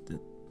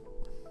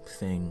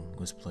thing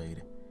was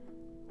played.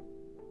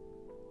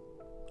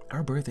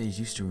 Our birthdays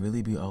used to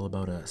really be all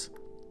about us.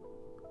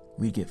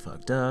 We'd get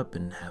fucked up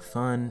and have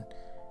fun,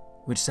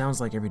 which sounds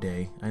like every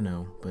day, I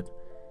know, but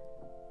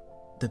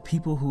the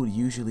people who would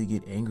usually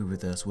get angry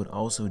with us would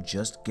also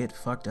just get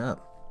fucked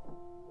up.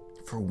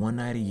 For one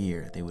night a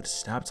year, they would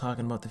stop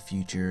talking about the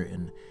future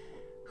and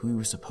who we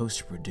were supposed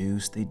to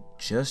produce. They'd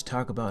just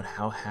talk about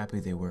how happy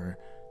they were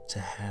to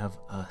have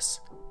us.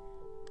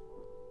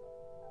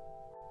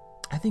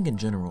 I think in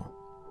general,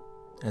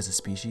 as a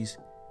species,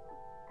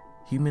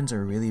 humans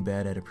are really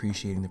bad at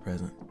appreciating the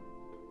present.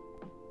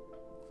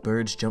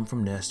 Birds jump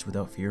from nests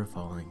without fear of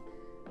falling.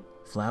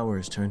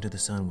 Flowers turn to the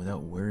sun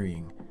without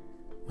worrying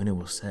when it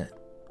will set.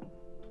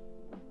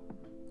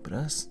 But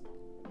us,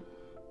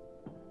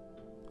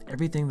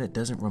 everything that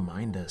doesn't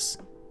remind us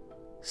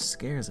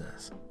scares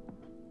us.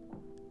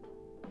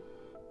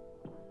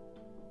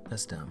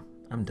 That's dumb.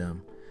 I'm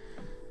dumb.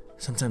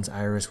 Sometimes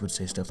Iris would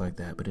say stuff like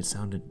that, but it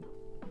sounded...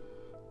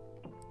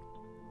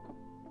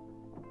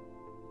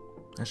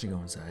 I should go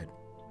inside.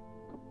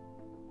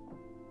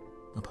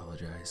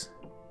 Apologize.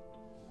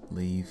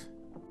 Leave.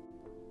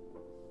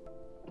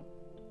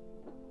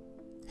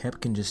 Hep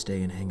can just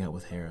stay and hang out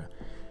with Hera.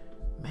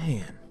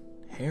 Man,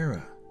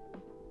 Hera.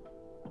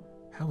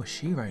 How is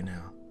she right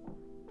now?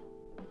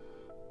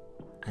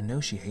 I know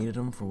she hated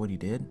him for what he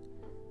did,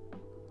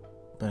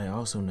 but I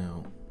also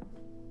know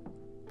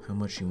how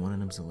much she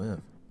wanted him to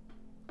live.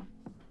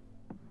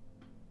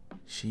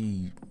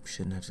 She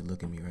shouldn't have to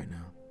look at me right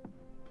now.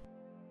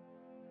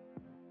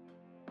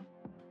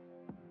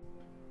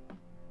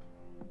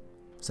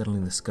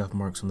 Suddenly, the scuff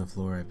marks on the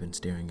floor I've been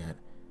staring at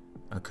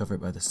are covered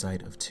by the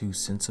sight of 2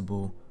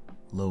 sensible,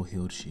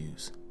 low-heeled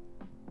shoes.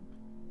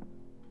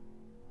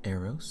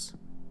 Eros?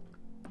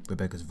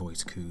 Rebecca's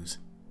voice coos.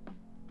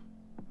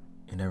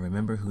 And I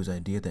remember whose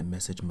idea that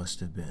message must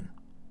have been.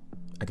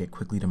 I get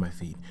quickly to my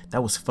feet.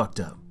 That was fucked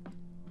up.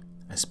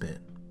 I spit.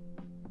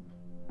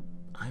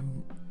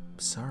 I'm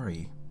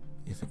sorry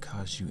if it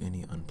caused you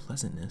any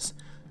unpleasantness.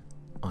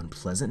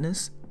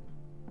 Unpleasantness?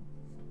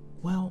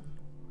 Well,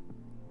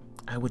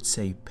 I would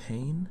say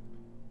pain,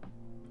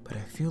 but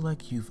I feel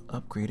like you've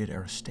upgraded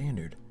our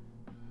standard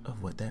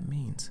of what that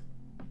means.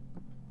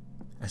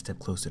 I step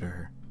closer to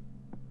her,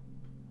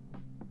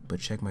 but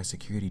check my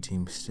security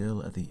team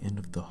still at the end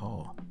of the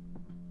hall.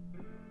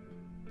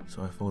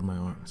 So I fold my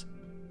arms,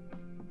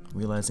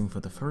 realizing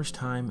for the first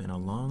time in a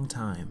long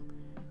time,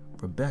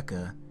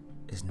 Rebecca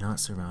is not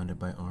surrounded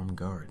by armed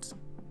guards.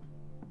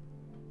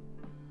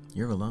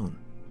 You're alone,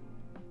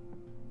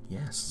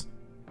 Yes.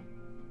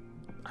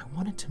 I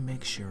wanted to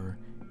make sure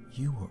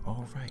you were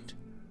all right.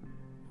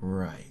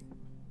 Right.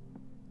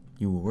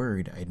 You were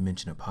worried I'd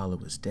mentioned Apollo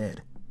was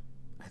dead,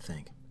 I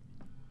think.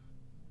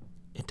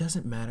 It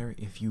doesn't matter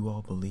if you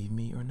all believe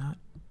me or not.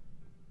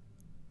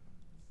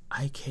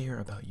 I care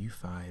about you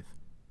five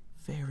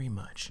very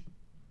much.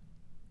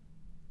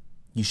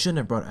 You shouldn't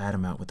have brought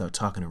Adam out without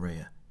talking to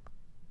Rhea.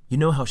 You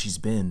know how she's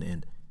been,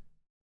 and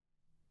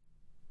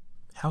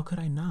how could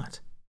I not?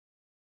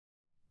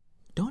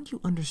 Don't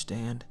you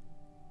understand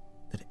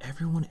that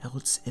everyone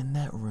else in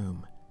that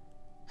room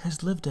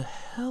has lived a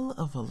hell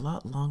of a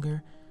lot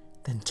longer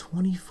than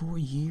 24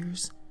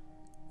 years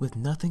with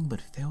nothing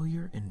but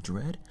failure and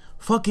dread?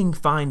 Fucking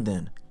fine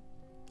then.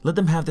 Let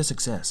them have their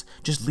success.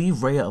 Just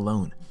leave Rhea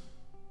alone.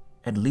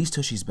 At least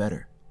till she's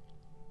better.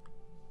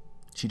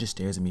 She just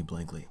stares at me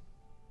blankly,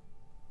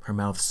 her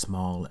mouth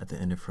small at the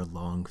end of her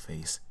long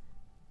face.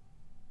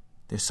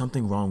 There's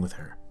something wrong with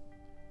her.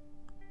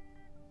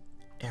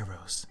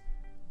 Eros.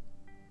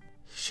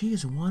 She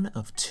is one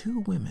of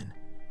 2 women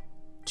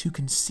to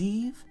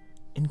conceive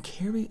and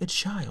carry a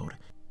child.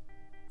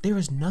 There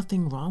is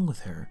nothing wrong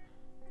with her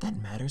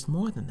that matters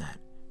more than that.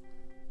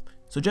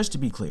 So just to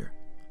be clear,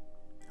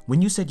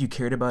 when you said you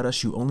cared about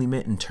us, you only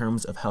meant in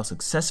terms of how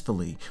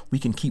successfully we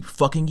can keep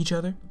fucking each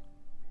other?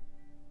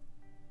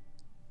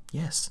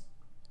 Yes,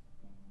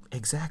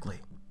 exactly.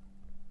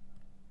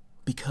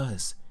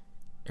 Because,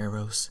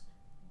 Eros,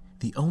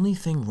 the only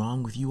thing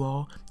wrong with you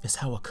all is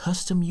how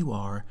accustomed you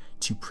are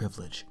to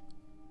privilege.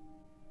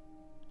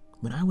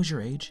 When I was your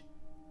age,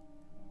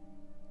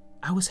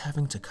 I was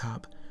having to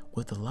cop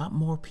with a lot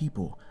more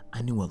people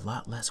I knew a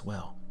lot less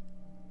well.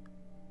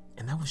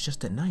 And that was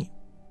just at night.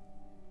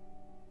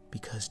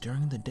 Because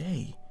during the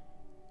day,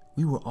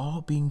 we were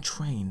all being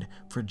trained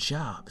for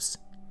jobs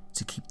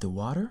to keep the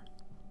water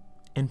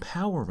and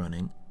power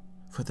running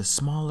for the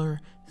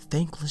smaller,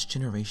 thankless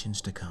generations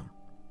to come.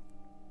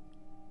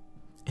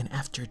 And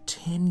after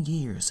 10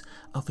 years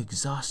of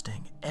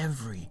exhausting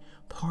every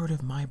part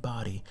of my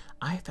body,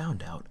 I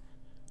found out,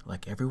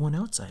 like everyone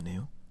else I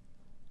knew,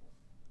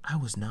 I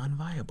was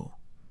non-viable.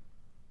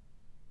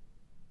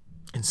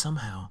 And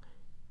somehow,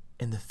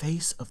 in the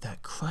face of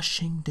that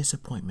crushing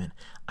disappointment,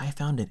 I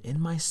found it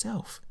in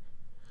myself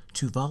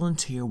to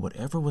volunteer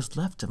whatever was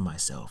left of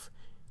myself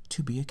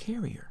to be a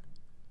carrier.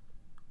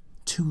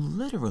 To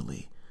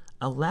literally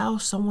allow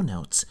someone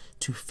else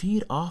to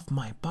feed off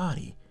my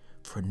body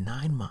for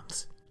 9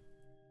 months.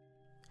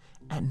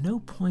 At no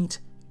point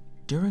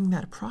during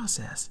that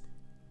process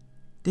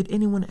did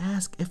anyone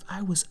ask if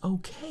I was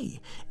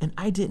okay, and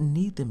I didn't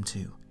need them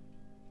to,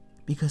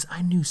 because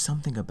I knew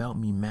something about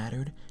me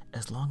mattered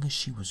as long as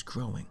she was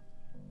growing,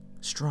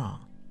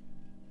 strong,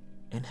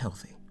 and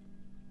healthy.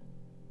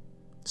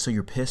 So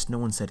you're pissed no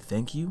one said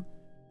thank you?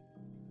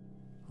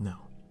 No.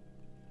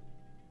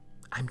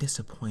 I'm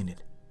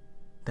disappointed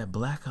that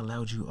Black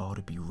allowed you all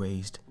to be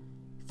raised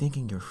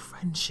thinking your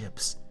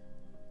friendships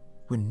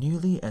were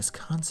nearly as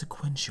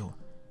consequential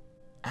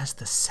as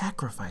the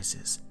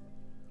sacrifices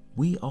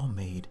we all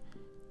made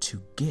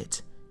to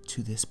get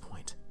to this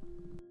point.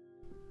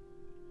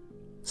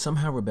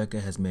 Somehow Rebecca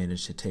has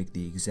managed to take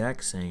the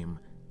exact same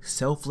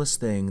selfless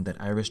thing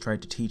that Iris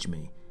tried to teach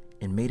me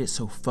and made it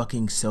so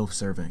fucking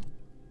self-serving.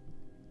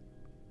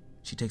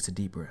 She takes a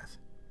deep breath,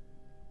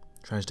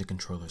 tries to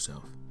control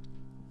herself.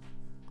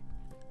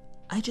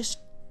 I just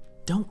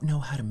don't know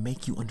how to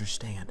make you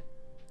understand.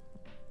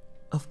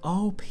 Of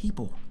all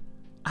people,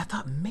 I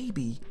thought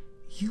maybe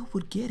you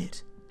would get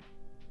it.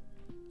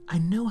 I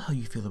know how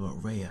you feel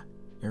about Rhea,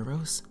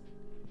 Eros.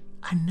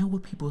 I know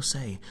what people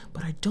say,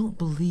 but I don't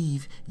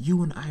believe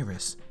you and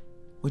Iris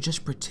were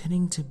just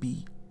pretending to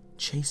be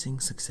chasing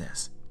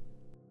success.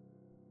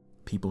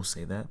 People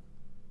say that,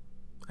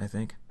 I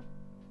think.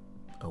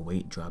 A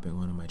weight dropping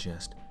onto my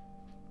chest.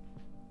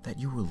 That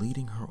you were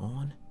leading her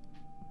on?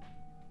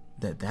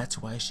 That's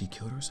why she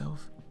killed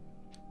herself?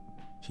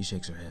 She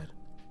shakes her head.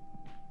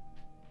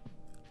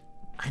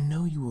 I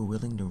know you were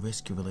willing to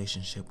risk your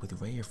relationship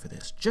with Rhea for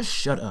this. Just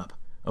shut up,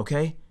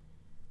 okay?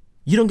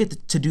 You don't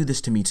get to do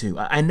this to me too.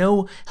 I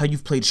know how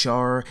you've played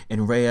Shar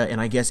and Rhea and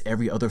I guess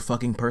every other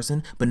fucking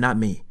person, but not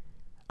me.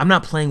 I'm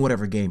not playing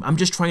whatever game. I'm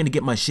just trying to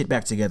get my shit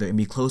back together and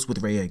be close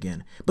with Rhea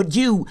again. But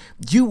you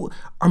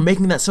are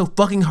making that so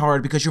fucking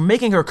hard because you're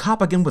making her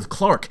cop again with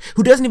Clark,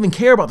 who doesn't even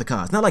care about the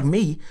cause. Not like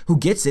me, who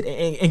gets it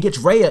and gets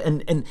Rhea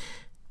and...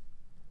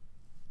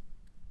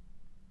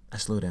 I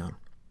slow down,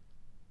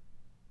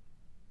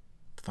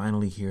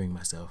 finally hearing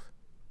myself.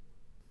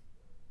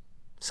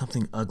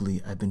 Something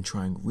ugly I've been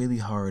trying really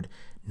hard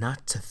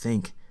not to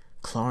think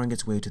clawing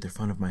its way to the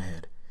front of my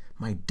head.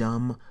 My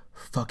dumb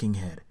fucking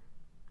head.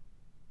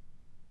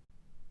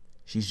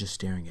 She's just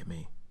staring at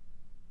me,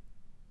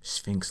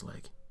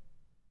 sphinx-like.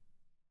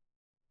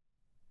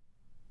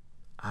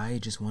 I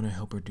just want to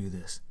help her do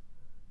this.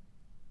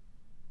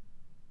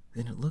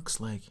 Then it looks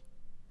like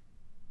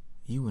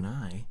you and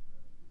I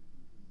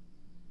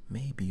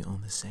may be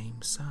on the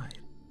same side.